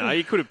mean,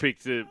 he could have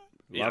picked a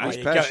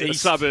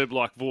suburb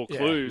like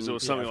Vaucluse or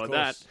something like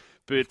that.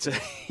 But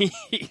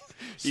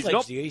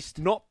he's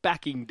not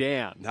backing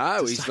down,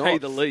 to say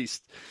not. the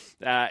least.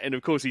 And,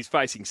 of course, he's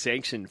facing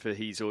sanction for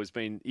he's always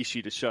been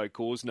issued a show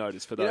cause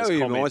notice for those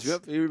comments.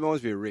 He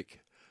reminds me of Rick.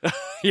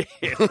 Yeah.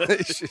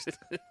 It's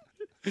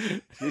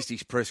just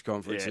his press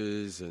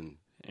conferences and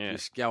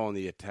just go on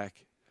the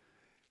attack.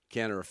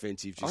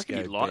 Counter-offensive, just I reckon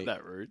he'd like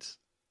that, Roots.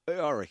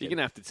 I reckon. You're going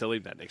to have to tell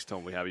him that next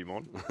time we have him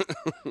on.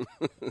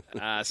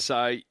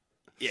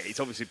 He's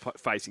obviously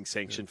facing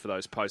sanction for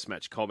those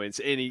post-match comments.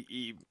 And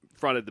he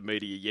fronted the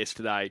media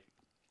yesterday.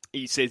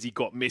 He says he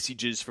got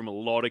messages from a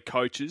lot of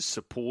coaches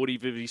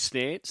supportive of his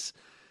stance.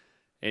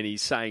 And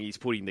he's saying he's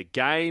putting the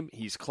game,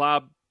 his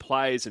club,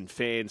 players and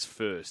fans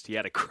first. He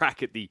had a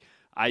crack at the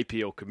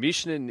APL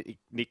Commissioner,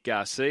 Nick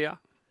Garcia.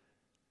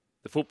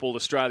 The Football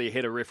Australia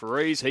head of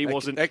referees.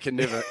 That can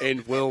never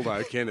end well,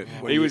 though, can it?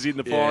 He was in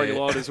the firing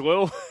line as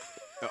well.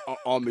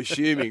 I'm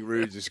assuming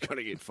Rudes is going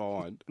to get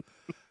fined.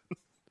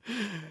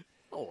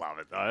 I love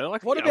it, though.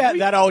 What about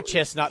that old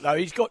chestnut, though?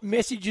 He's got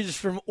messages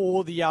from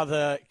all the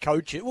other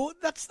coaches. Well,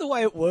 that's the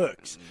way it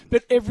works.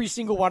 But every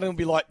single one of them will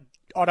be like,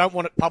 I don't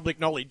want it public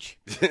knowledge.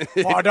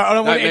 I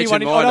don't want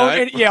anyone.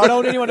 I don't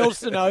want anyone else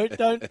to know.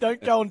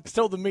 Don't go and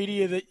tell the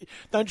media that.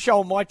 Don't show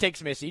them my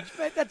text message.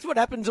 But that's what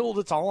happens all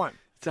the time.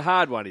 It's a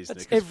hard one, isn't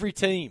it? That's every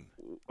team.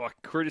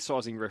 Like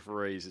criticising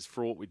referees is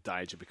fraught with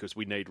danger because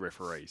we need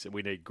referees and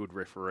we need good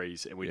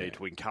referees and we need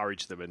to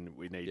encourage them and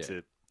we need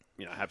to,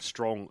 have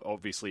strong,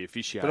 obviously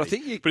officiating. But I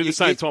think at the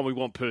same time, we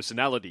want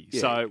personality.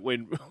 Yeah. So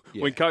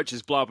when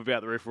coaches blow up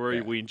about the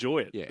referee, we enjoy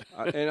it. Yeah,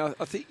 and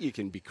I think you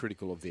can be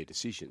critical of their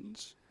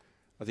decisions.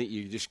 I think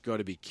you just got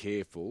to be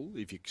careful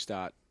if you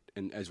start,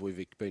 and as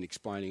we've been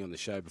explaining on the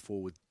show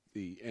before with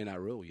the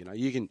NRL,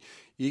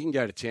 you can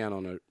go to town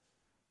on a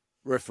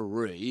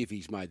referee if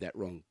he's made that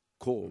wrong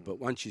call, but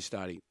once you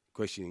start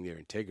questioning their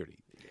integrity,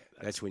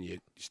 that's when you're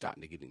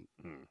starting to get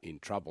in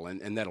trouble,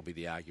 and that'll be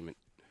the argument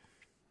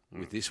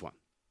with this one,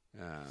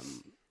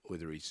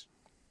 whether he's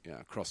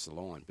across the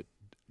line. But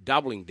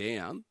doubling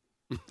down,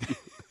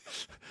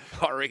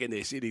 I reckon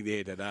they're sitting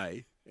there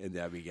today and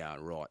they'll be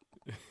going, right,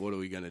 what are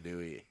we going to do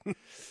here?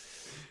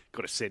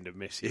 Got to send a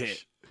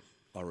message.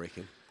 Yeah, I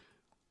reckon.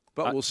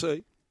 But we'll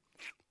see.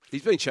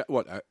 He's been,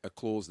 a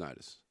clause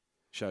notice,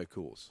 show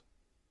cause.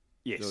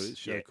 Yes,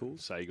 show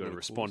cause. So you've got to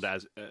respond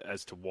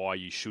as to why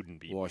you shouldn't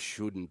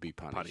be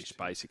punished,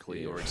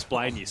 basically, or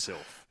explain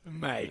yourself.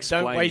 Mate,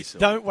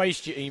 don't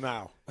waste your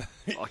email.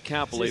 I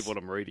can't believe what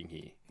I'm reading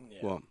here. Yeah.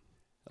 What?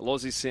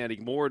 Loz is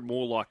sounding more and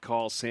more like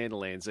Kyle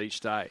Sandilands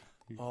each day.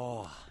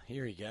 Oh,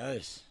 here he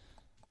goes.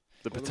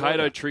 The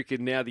potato trick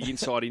and now the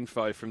inside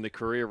info from the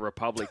Korea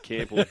Republic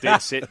camp will dead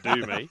set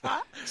do me,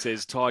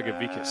 says Tiger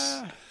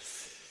Vickers.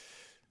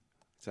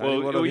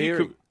 Well,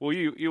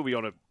 you'll be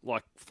on a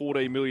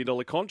 $14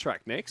 million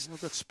contract next.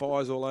 I've got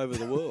spies all over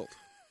the world.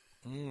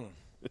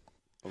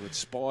 I've got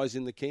spies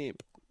in the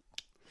camp.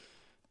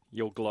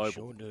 You're global.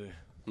 Sure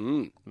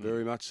do.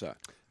 Very much so.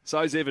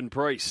 So's Evan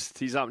Priest.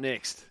 He's up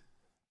next.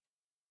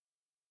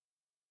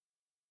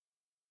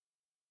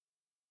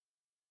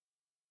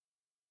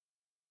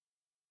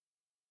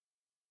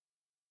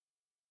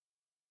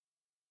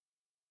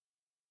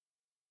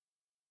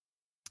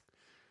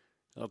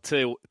 I'll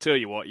tell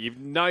you what, you've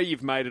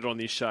made it on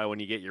this show when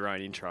you get your own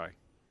intro.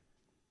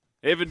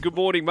 Evan, good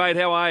morning, mate.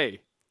 How are you?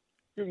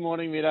 Good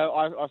morning, Mido.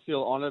 I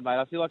feel honoured, mate.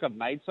 I feel like I've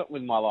made something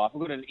with my life.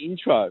 I've got an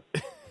intro.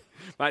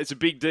 Mate, it's a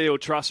big deal,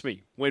 trust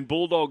me. When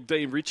Bulldog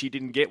Dean Ritchie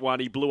didn't get one,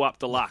 he blew up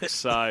deluxe.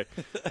 So,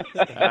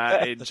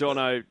 and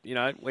Jono,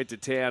 went to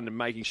town and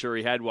making sure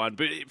he had one.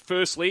 But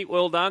firstly,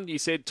 well done. You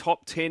said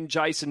top 10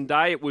 Jason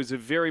Day. It was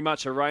very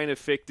much a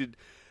rain-affected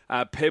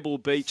Pebble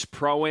Beach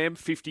Pro-Am,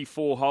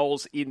 54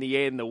 holes in the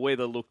end. The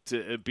weather looked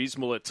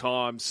abysmal at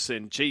times.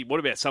 And, gee, what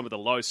about some of the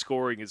low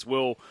scoring as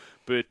well?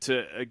 But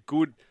a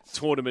good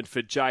tournament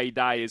for Jay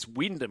Day as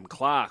Wyndham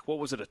Clark. What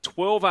was it, a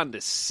 12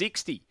 under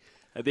 60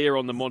 there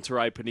on the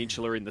Monterey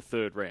Peninsula in the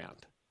third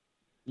round?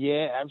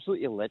 Yeah,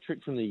 absolutely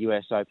electric from the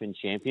US Open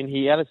champion.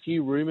 He had a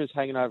few rumours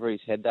hanging over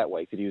his head that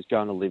week that he was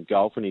going to live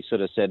golf, and he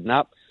sort of said,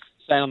 nope,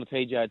 staying on the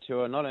PGA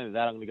Tour. Not only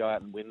that, I'm going to go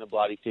out and win the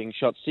bloody thing.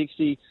 Shot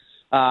 60.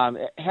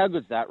 How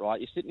good's that, right?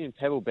 You're sitting in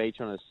Pebble Beach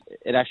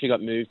it actually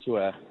got moved to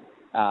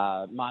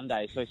a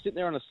Monday. So he's sitting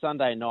there on a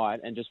Sunday night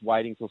and just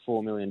waiting for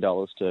 $4 million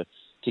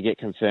to get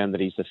confirmed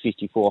that he's the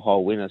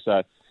 54-hole winner.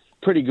 So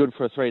pretty good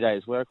for a 3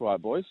 days work, right,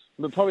 boys?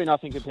 But probably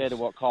nothing compared to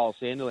what Kyle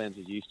Sandilands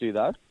is used to,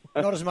 though.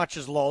 Not as much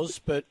as Loz,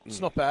 but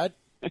it's not bad.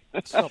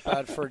 It's not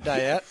bad for a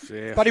day out.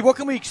 Yeah. Buddy, what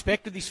can we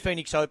expect of this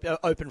Phoenix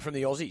Open from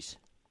the Aussies?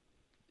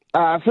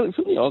 For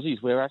the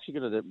Aussies, we're actually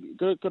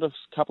got a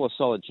couple of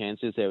solid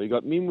chances there. We've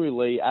got Minwoo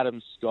Lee,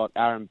 Adam Scott,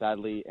 Aaron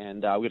Badley,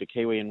 and we've got a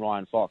Kiwi and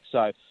Ryan Fox.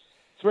 So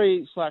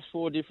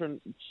 3/4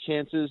 different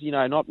chances,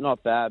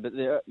 not bad. But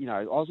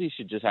Aussies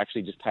should just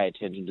pay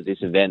attention to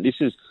this event.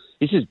 This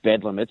is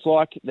bedlam. It's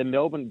like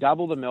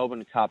double the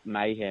Melbourne Cup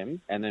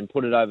mayhem, and then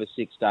put it over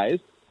 6 days.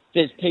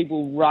 There's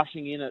people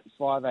rushing in at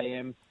 5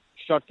 a.m.,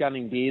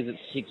 shotgunning beers at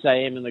 6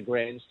 a.m. in the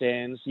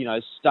grandstands,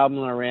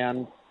 stumbling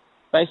around,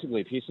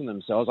 basically pissing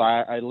themselves.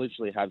 I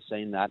literally have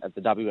seen that at the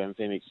WM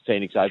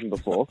Phoenix Open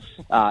before.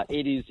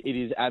 It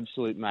is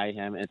absolute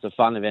mayhem. It's a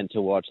fun event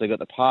to watch. They got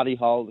the party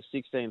hole, the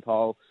 16th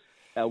hole.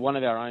 One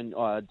of our own,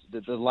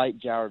 the late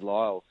Jared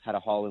Lyle had a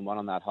hole in one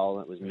on that hole,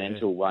 and it was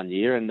mental one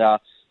year. And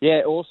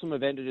awesome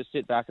event to just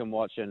sit back and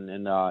watch and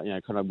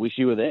kind of wish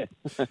you were there.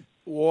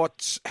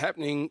 What's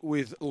happening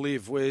with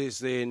Liv? Where's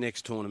their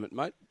next tournament,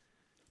 mate?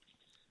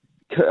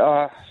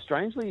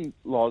 Strangely,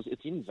 Loz,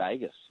 it's in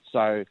Vegas.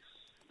 So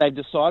they've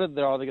decided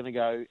they're either going to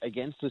go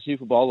against the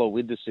Super Bowl or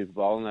with the Super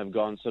Bowl, and they've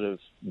gone sort of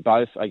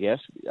both, I guess.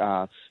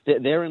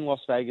 They're in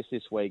Las Vegas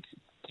this week.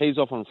 Tees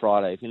off on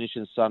Friday,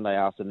 finishes Sunday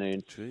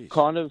afternoon. Jeez.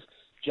 Kind of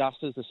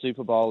just as the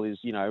Super Bowl is,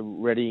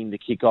 readying to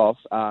kick off.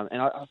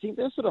 And I think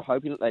they're sort of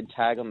hoping that they'd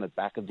tag on the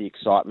back of the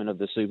excitement of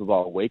the Super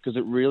Bowl week, because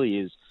it really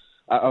is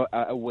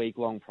a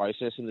week-long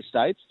process in the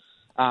States.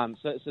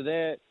 So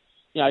they're,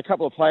 a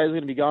couple of players are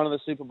going to be going to the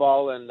Super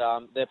Bowl, and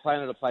they're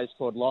playing at a place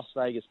called Las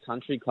Vegas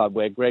Country Club,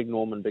 where Greg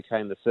Norman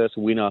became the first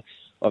winner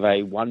of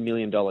a $1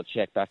 million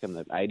check back in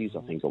the 80s,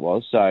 I think it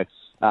was. So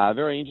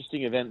very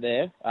interesting event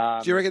there.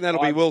 Do you reckon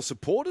that'll be well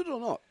supported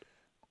or not?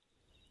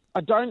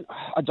 I don't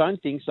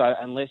think so,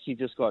 unless you've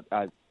just got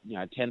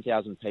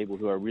 10,000 people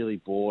who are really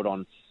bored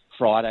on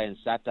Friday and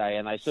Saturday,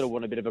 and they sort of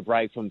want a bit of a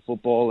break from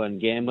football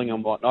and gambling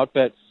and whatnot.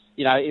 But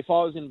if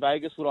I was in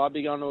Vegas, would I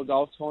be going to a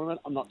golf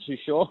tournament? I'm not too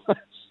sure.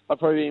 I'd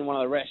probably be in one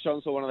of the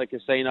restaurants or one of the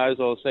casinos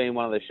or seeing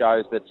one of the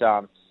shows. But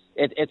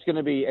it's going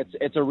to be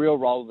it's a real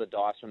roll of the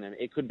dice from them.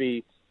 It could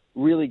be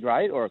really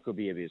great or it could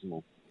be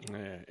abysmal.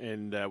 Yeah,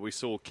 and we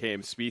saw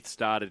Cam Smith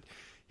started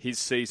his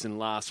season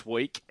last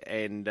week,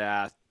 and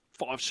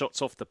 5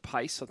 shots off the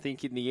pace, I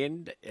think, in the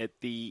end at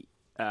the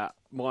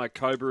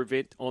Mayakoba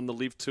event on the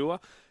Live Tour.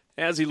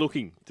 How's he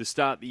looking to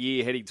start the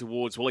year heading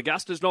towards? Well,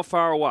 Augusta's not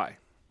far away.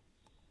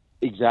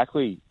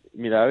 Exactly.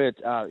 He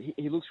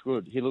looks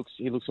good. He looks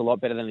a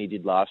lot better than he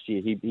did last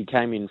year. He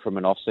came in from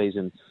an off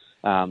season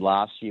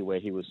last year where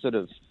he was sort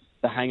of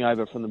the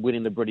hangover from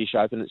winning the British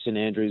Open at St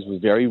Andrews was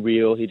very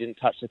real. He didn't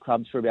touch the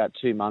clubs for about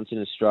 2 months in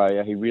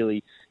Australia. He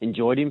really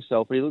enjoyed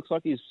himself, but he looks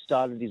like he's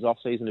started his off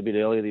season a bit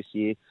earlier this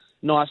year.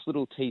 Nice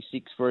little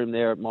T6 for him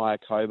there at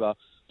Mayakoba.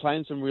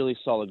 Playing some really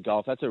solid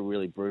golf. That's a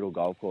really brutal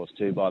golf course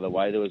too, by the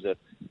way. There was a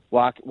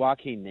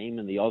Joaquin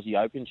Niemann, the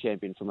Aussie Open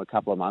champion from a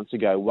couple of months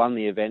ago, won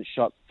the event,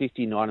 shot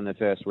 59 in the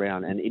first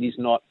round, and it is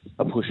not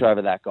a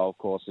pushover, that golf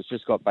course. It's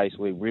just got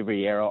basically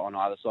Riviera on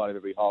either side of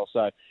every hole.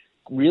 So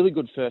really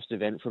good first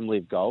event from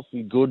Live Golf.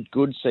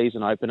 Good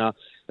season opener.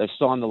 They've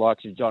signed the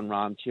likes of John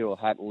Rahm, Tyrrell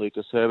Hatton,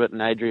 Lucas Herbert,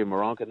 and Adrian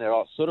Moronk, and they're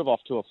sort of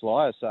off to a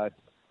flyer. So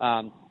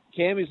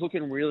Cam is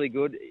looking really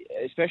good,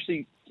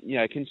 especially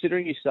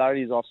considering he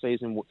started his off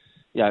season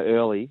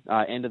early,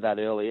 ended that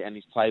early, and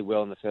he's played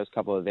well in the first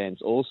couple of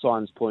events. All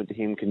signs point to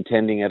him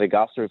contending at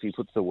Augusta if he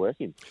puts the work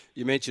in.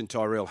 You mentioned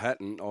Tyrrell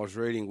Hatton. I was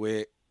reading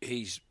where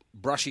he's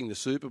brushing the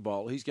Super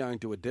Bowl. He's going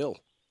to Adele.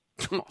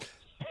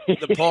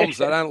 The Palms,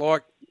 they don't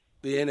like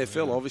the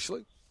NFL,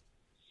 obviously.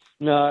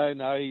 No,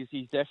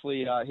 he's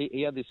definitely.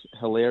 He had this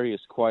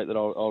hilarious quote that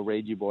I'll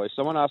read you, boys.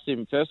 Someone asked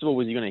him, first of all,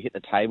 was he going to hit the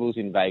tables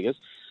in Vegas?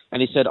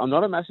 And he said, "I'm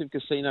not a massive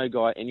casino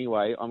guy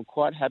anyway. I'm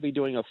quite happy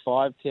doing a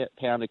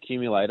 5-pound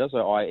accumulator,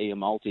 so i.e. a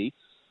multi,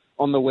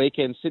 on the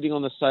weekend, sitting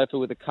on the sofa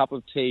with a cup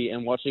of tea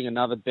and watching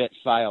another bet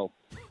fail.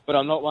 But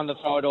I'm not one to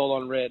throw it all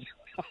on red."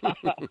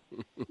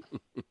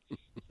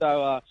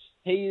 So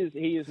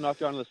he is not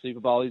going to the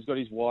Super Bowl. He's got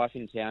his wife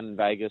in town in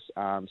Vegas.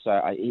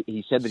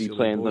 He said that he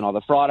plans on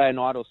either Friday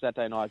night or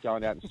Saturday night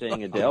going out and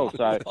seeing Adele.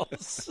 So,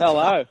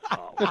 hello.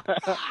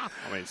 I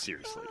mean,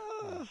 seriously.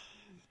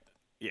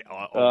 Yeah,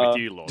 I'm with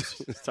you,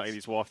 Loz. Taking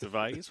his wife to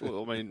Vegas.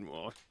 Well, I mean,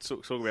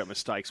 talk about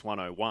mistakes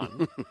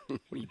 101. What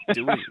are you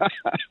doing?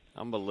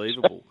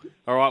 Unbelievable.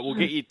 All right, we'll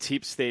get your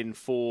tips then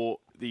for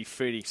the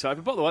Phoenix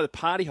Open. By the way, the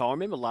party hall, I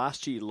remember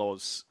last year,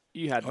 Loz,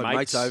 you had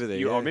mates over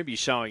there. I remember you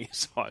showing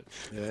us.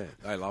 Yeah,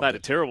 they loved it. They had a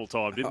terrible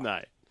time, didn't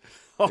they?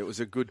 It was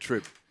a good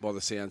trip by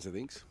the sounds of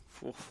things.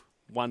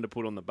 One to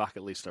put on the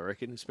bucket list, I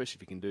reckon, especially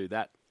if you can do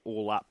that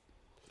all up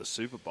the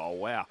Super Bowl.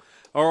 Wow.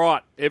 All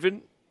right,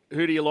 Evan,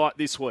 who do you like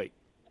this week?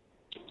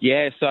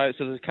 Yeah, so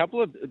there's a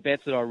couple of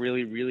bets that I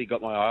really, really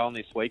got my eye on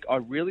this week. I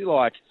really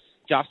like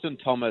Justin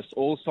Thomas.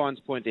 All signs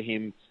point to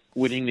him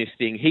winning this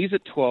thing. He's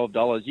at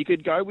 $12. You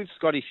could go with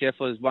Scotty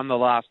Scheffler, who's won the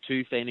last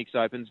 2 Phoenix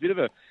Opens. Bit of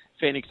a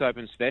Phoenix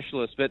Open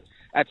specialist, but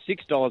at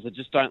 $6, I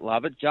just don't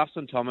love it.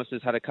 Justin Thomas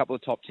has had a couple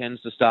of top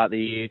 10s to start the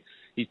year.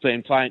 He's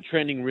been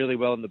trending really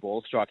well in the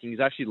ball striking. He's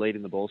actually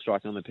leading the ball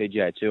striking on the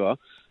PGA Tour.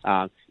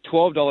 $12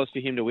 for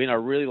him to win. I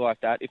really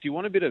like that. If you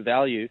want a bit of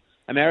value,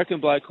 American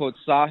bloke called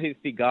Sahith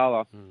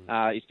Theegala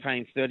is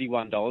paying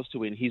 $31 to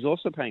win. He's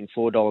also paying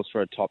 $4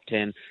 for a top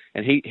 10,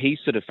 and he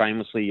sort of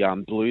famously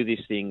blew this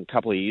thing a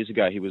couple of years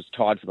ago. He was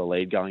tied for the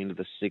lead going into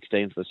the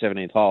 16th or the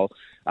 17th hole,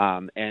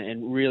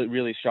 and really,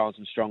 really showing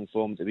some strong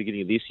form at the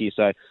beginning of this year.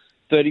 So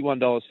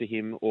 $31 for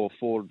him or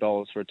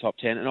 $4 for a top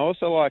 10. And I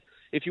also like,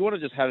 if you want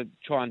to just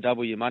try and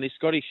double your money,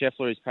 Scotty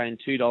Scheffler is paying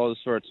 $2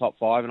 for a top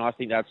 5, and I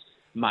think that's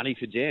money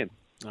for jam.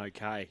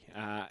 Okay,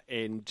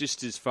 and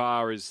just as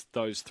far as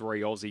those 3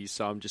 Aussies,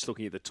 so I'm just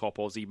looking at the top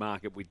Aussie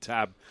market with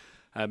Tab.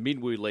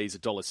 Minwoo Lee's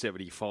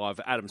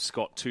 $1.75, Adam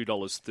Scott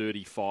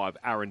 $2.35,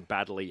 Aaron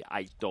Baddeley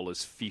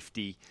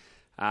 $8.50.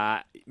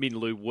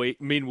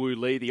 Minwoo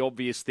Lee, the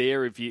obvious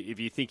there. If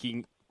you're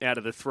thinking out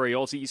of the 3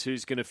 Aussies,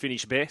 who's going to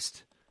finish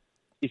best?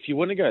 If you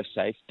want to go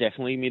safe,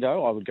 definitely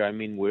Mido. I would go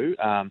Minwoo.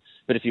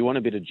 But if you want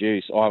a bit of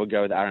juice, I would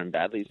go with Aaron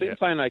Baddeley. He's been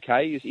playing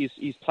okay.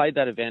 He's played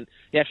that event.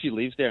 He actually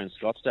lives there in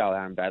Scottsdale,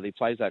 Aaron Baddeley.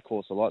 Plays that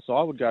course a lot. So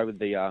I would go with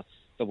the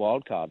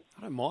wild card.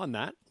 I don't mind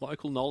that.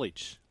 Local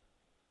knowledge.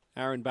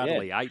 Aaron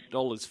Baddeley,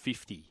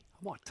 $8.50. I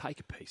might take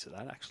a piece of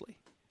that, actually.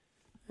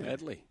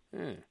 Badly.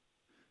 Yeah.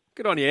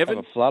 Good on you, Evan.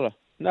 Have a flutter.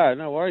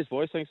 No worries,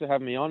 boys. Thanks for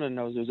having me on. And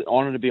it was an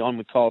honour to be on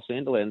with Kyle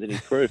Sandilands and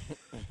his crew.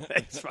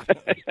 Thanks,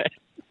 mate.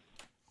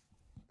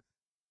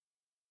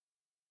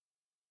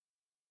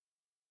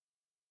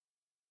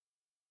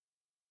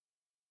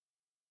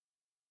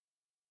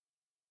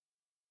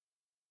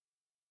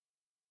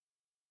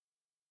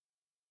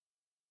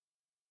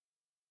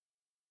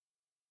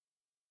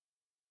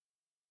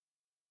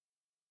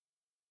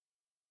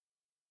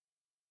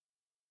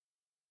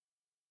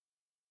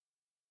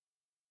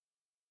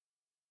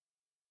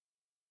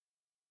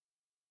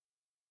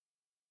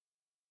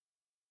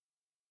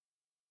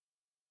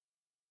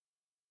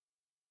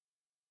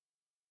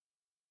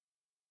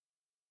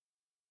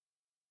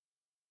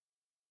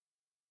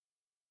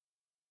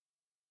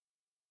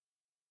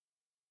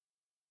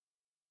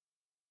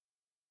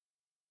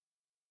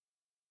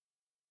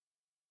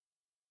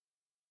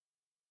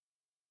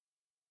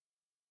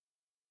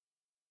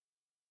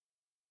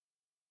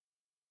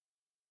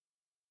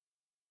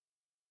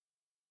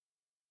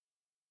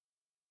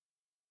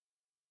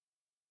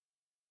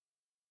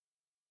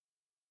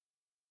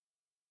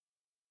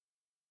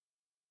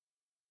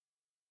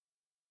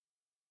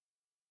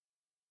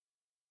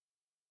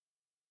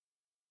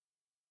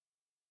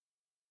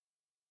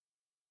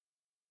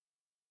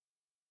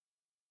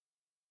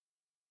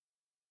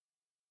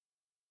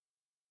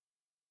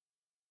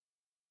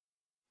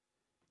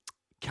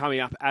 coming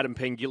up, Adam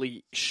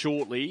Pengilly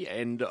shortly,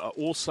 and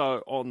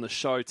also on the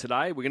show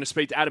today, we're going to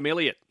speak to Adam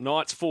Elliott,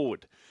 Knights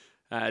forward.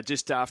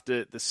 Just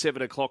after the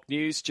 7 o'clock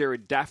news,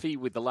 Jared Daffy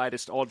with the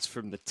latest odds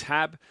from the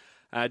tab.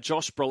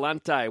 Josh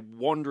Brillante,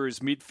 Wanderers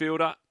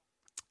midfielder.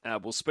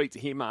 We'll speak to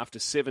him after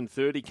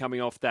 7:30,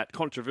 coming off that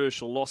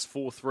controversial loss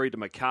 4-3 to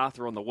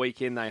Macarthur on the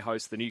weekend. They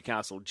host the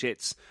Newcastle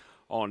Jets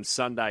on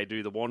Sunday,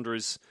 do the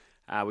Wanderers.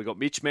 We've got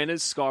Mitch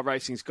Menners, Sky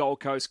Racing's Gold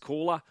Coast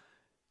caller.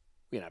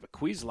 We're going to have a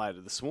quiz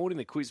later this morning.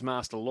 The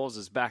Quizmaster Loz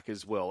is back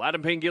as well.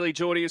 Adam Pengilly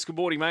joining us. Good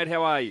morning, mate.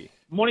 How are you?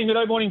 Morning,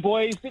 Middo. Morning,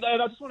 boys.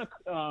 I just want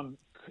to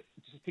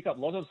just pick up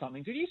Loz on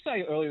something. Did you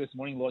say earlier this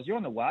morning, Loz, you're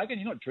on the wagon,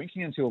 you're not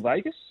drinking until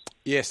Vegas?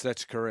 Yes,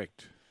 that's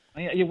correct.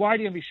 You're worried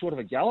you're going to be short of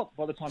a gallop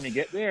by the time you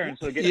get there and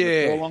sort of get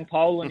a furlong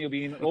pole and you'll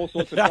be in all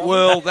sorts of trouble?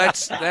 Well,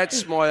 that's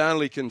my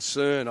only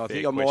concern. I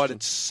think I might question.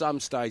 at some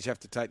stage have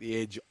to take the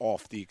edge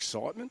off the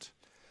excitement.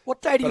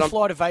 What day do you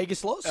fly to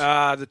Vegas, Loz?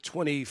 The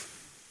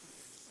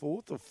 24th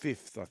or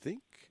 5th, I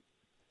think.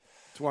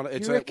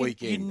 It's that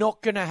weekend. You're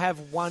not going to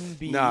have one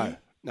beer?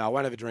 No, I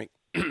won't have a drink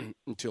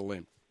until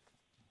then.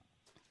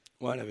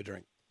 Won't have a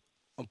drink.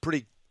 I'm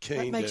pretty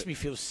keen. That makes me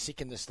feel sick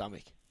in the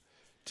stomach.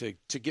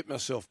 To get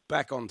myself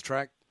back on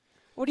track.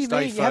 What do you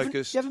stay mean?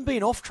 Focused. You haven't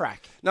been off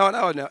track? No,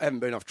 I haven't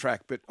been off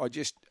track, but I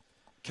just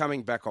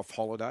coming back off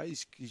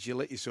holidays, because you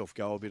let yourself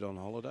go a bit on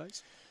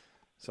holidays.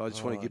 So I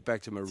just want to get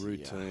back to my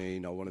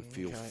routine. I want to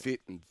feel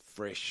fit and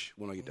fresh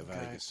when I get to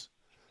Vegas.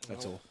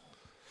 That's all.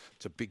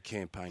 It's a big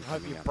campaign. I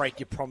hope you break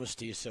your promise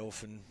to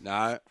yourself and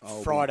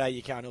Friday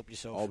you can't help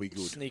yourself. I'll be good.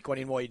 Sneak one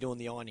in while you're doing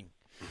the ironing.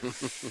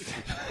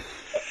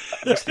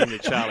 Listening to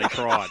Charlie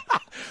Pride.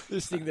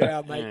 Listening to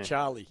our mate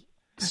Charlie.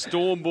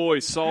 Storm Boy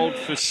sold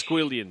for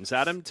squillions.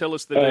 Adam, tell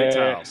us the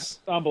details.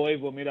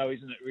 Unbelievable, Middo,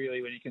 isn't it,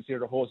 really, when you consider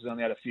the horse has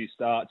only had a few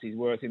starts. He's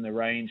worth in the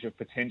range of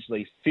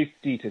potentially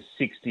 $50 to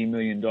 $60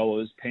 million,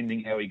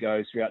 pending how he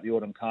goes throughout the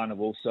Autumn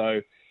Carnival. So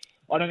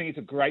I don't think it's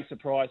a great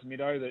surprise,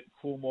 Middo, that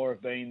Coolmore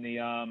have been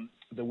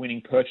the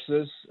winning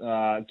purchasers,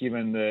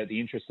 given the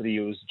interest that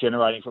he was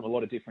generating from a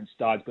lot of different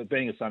studs. But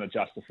being a son of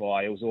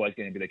Justify, it was always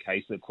going to be the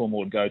case that Coolmore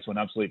would go to an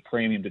absolute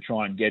premium to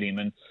try and get him.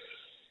 And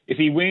if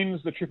he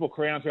wins the Triple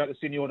Crown throughout the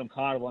Sydney Autumn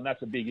Carnival, and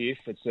that's a big if,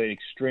 it's an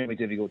extremely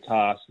difficult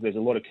task. There's a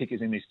lot of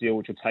kickers in this deal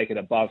which will take it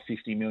above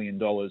 $50 million.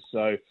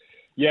 So,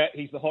 yeah,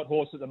 he's the hot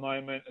horse at the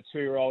moment, a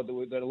 2-year-old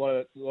that a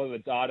lot of the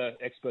data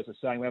experts are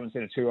saying we haven't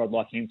seen a 2-year-old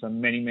like him for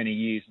many, many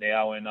years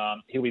now. And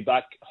he'll be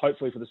back,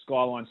 hopefully, for the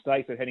Skyline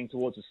Stakes. They're heading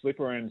towards the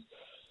Slipper, and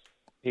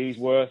he's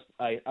worth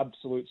an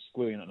absolute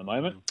squillion at the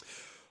moment.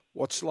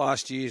 What's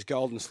last year's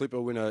Golden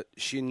Slipper winner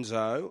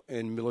Shinzo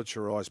and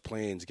militarised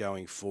plans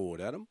going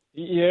forward, Adam?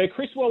 Yeah,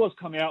 Chris Waller's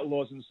come out,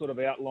 Loz, and sort of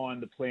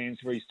outlined the plans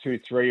for his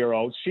 2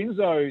 3-year-olds.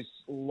 Shinzo's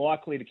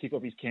likely to kick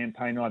off his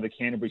campaign either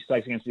Canterbury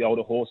Stakes against the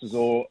older horses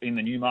or in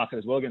the Newmarket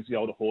as well against the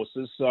older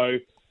horses. So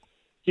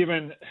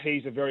given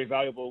he's a very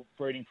valuable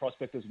breeding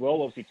prospect as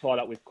well, obviously tied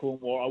up with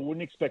Coolmore, I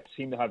wouldn't expect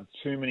him to have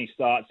too many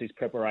starts this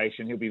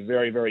preparation. He'll be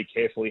very, very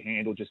carefully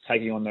handled, just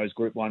taking on those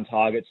Group 1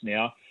 targets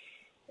now.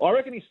 I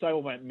reckon his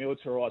stablemate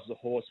militarises the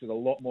horse with a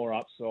lot more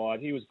upside.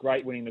 He was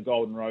great winning the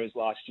Golden Rose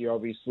last year,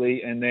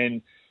 obviously, and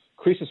then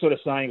Chris is sort of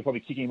saying he'll probably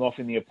kick him off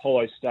in the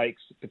Apollo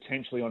Stakes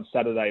potentially on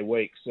Saturday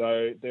week.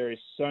 So there is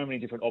so many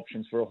different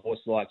options for a horse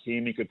like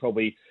him. He could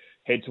probably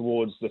head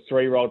towards the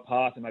 3-year-old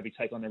path and maybe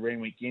take on the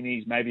Renwick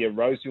Guineas, maybe a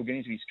Rosehill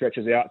Guineas if he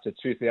stretches out to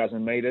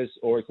 2,000 metres,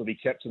 or he could be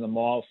kept to the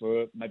mile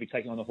for maybe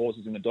taking on the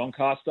horses in the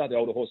Doncaster, the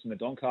older horse in the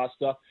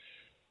Doncaster.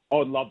 I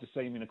would love to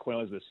see him in the Queen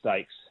Elizabeth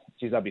Stakes.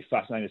 Geez, that'd be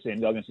fascinating to see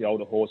him go against the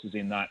older horses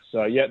in that.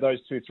 So, yeah, those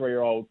 2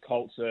 3-year-old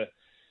colts are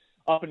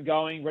up and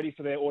going, ready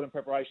for their autumn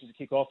preparations to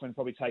kick off and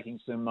probably taking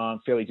some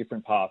fairly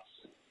different paths.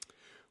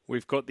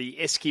 We've got the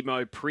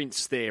Eskimo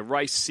Prince there,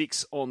 race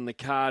 6 on the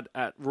card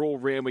at Royal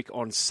Randwick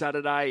on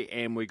Saturday,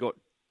 and we've got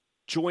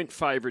joint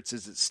favourites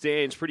as it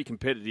stands. Pretty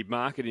competitive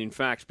market, in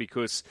fact,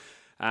 because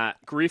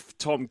Griff,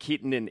 Tom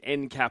Kitten and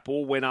NCAP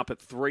all went up at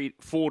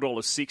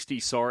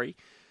 $4.60,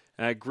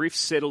 Griff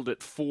settled at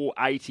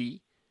 $4.80.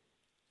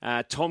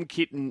 Tom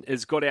Kitten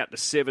has got out to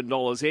 $7.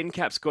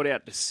 NCAP's got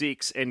out to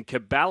 $6. And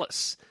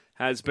Caballas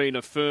has been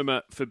a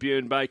firmer for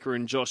Björn Baker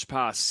and Josh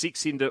Pass.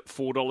 6 into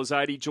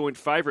 $4.80. Joint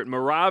favourite,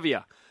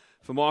 Moravia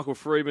for Michael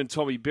Freeman,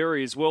 Tommy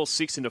Berry as well.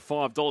 6 into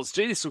 $5.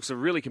 Gee, this looks a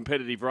really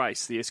competitive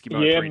race, the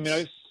Eskimo Prince.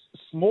 Yeah,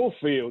 small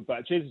field,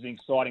 but geez, it's an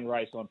exciting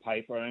race on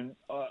paper. And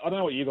I don't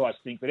know what you guys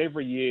think, but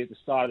every year at the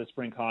start of the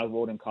Spring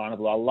Carnival, Autumn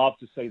Carnival, I love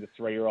to see the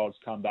 3-year-olds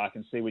come back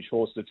and see which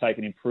horses have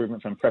taken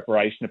improvement from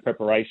preparation to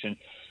preparation.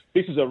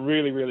 This is a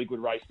really, really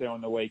good race there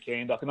on the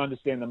weekend. I can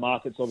understand the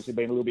market's obviously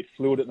been a little bit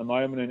fluid at the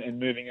moment and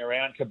moving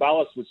around.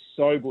 Caballas was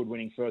so good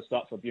winning first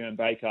up for Björn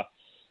Baker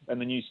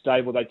and the new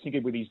stable. They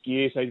tinkered with his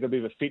gear, so he's got a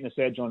bit of a fitness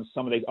edge on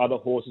some of these other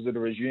horses that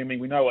are resuming.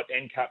 We know what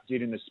NCAP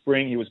did in the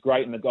spring. He was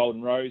great in the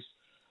Golden Rose.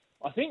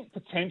 I think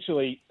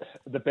potentially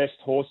the best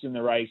horse in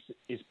the race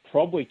is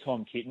probably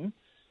Tom Kitten,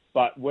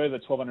 but where the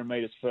 1,200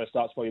 metres first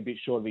up's probably a bit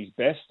short of his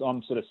best.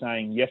 I'm sort of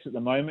saying yes at the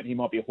moment. He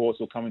might be a horse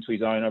who'll come into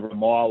his own over a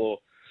mile or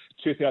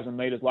 2,000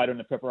 metres later in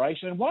the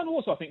preparation. And one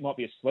horse I think might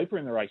be a sleeper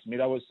in the race,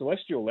 Middo, was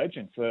Celestial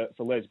Legend for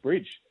Les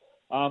Bridge.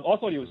 I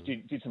thought he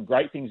did some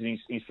great things in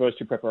his first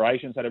two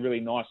preparations, had a really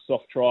nice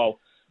soft trial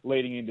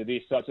leading into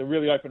this. So it's a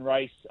really open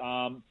race.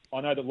 I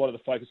know that a lot of the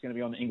focus is going to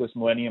be on the English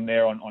Millennium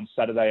there on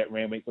Saturday at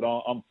Randwick, but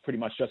I'm pretty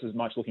much just as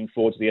much looking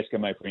forward to the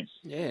Eskimo Prince.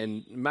 Yeah,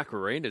 and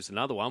Macarena's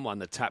another one, won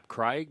the Tap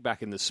Craig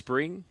back in the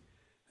spring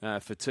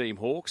for Team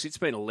Hawks. It's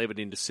been 11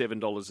 into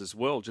 $7 as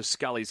well. Just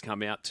Scully's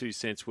come out 2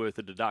 cents worth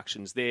of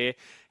deductions there.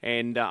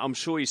 And I'm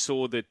sure you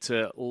saw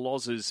that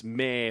Loz's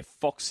mare,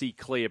 Foxy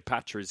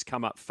Cleopatra, has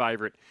come up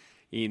favourite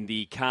in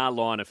the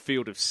Carlina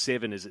field of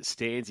 7 as it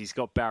stands. He's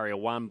got barrier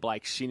 1,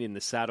 Blake Shin in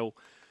the saddle.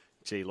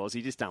 Gee, Loz,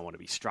 you just don't want to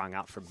be strung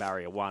up from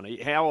barrier 1.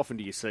 How often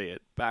do you see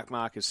it? Back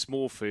markers,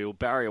 small field,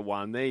 barrier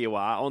 1, there you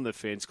are, on the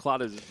fence,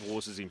 clutters of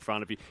horses in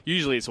front of you.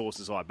 Usually it's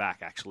horses eye back,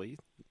 actually,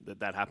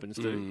 that happens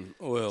to.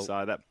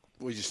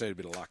 We just need a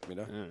bit of luck,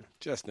 Middo. Yeah.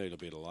 Just need a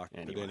bit of luck.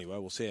 Anyway. But anyway,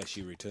 we'll see how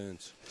she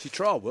returns. She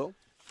trialled well.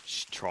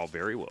 She trialled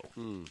very well.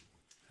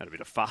 Had a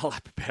bit of far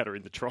lap about her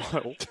in the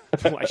trial.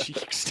 The way she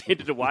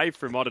extended away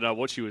from, I don't know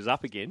what she was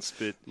up against,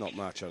 but not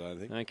much, I don't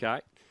think. Okay.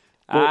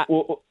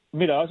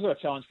 Middo, I've got a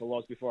challenge for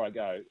Loz before I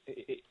go.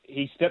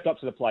 He stepped up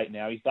to the plate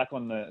now. He's back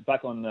in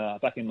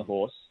the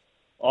horse.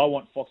 I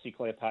want Foxy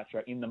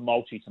Cleopatra in the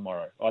multi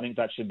tomorrow. I think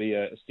that should be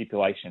a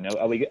stipulation.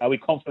 Are we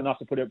confident enough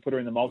to put her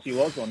in the multi,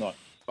 Loz, or not?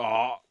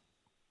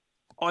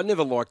 I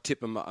never like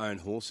tipping my own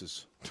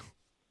horses,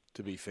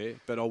 to be fair,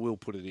 but I will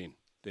put it in.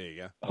 There you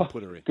go. I'll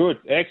put her in. Good.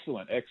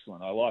 Excellent.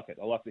 I like it.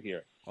 I like to hear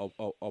it.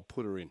 I'll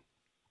put her in.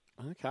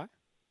 Okay.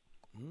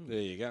 There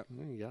you go.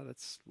 There you go.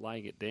 That's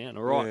laying it down.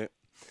 All right. Yeah.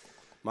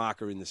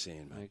 Marker in the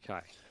sand, mate.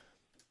 Okay.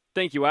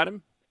 Thank you,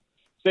 Adam.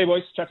 See you,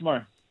 boys. Chat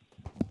tomorrow.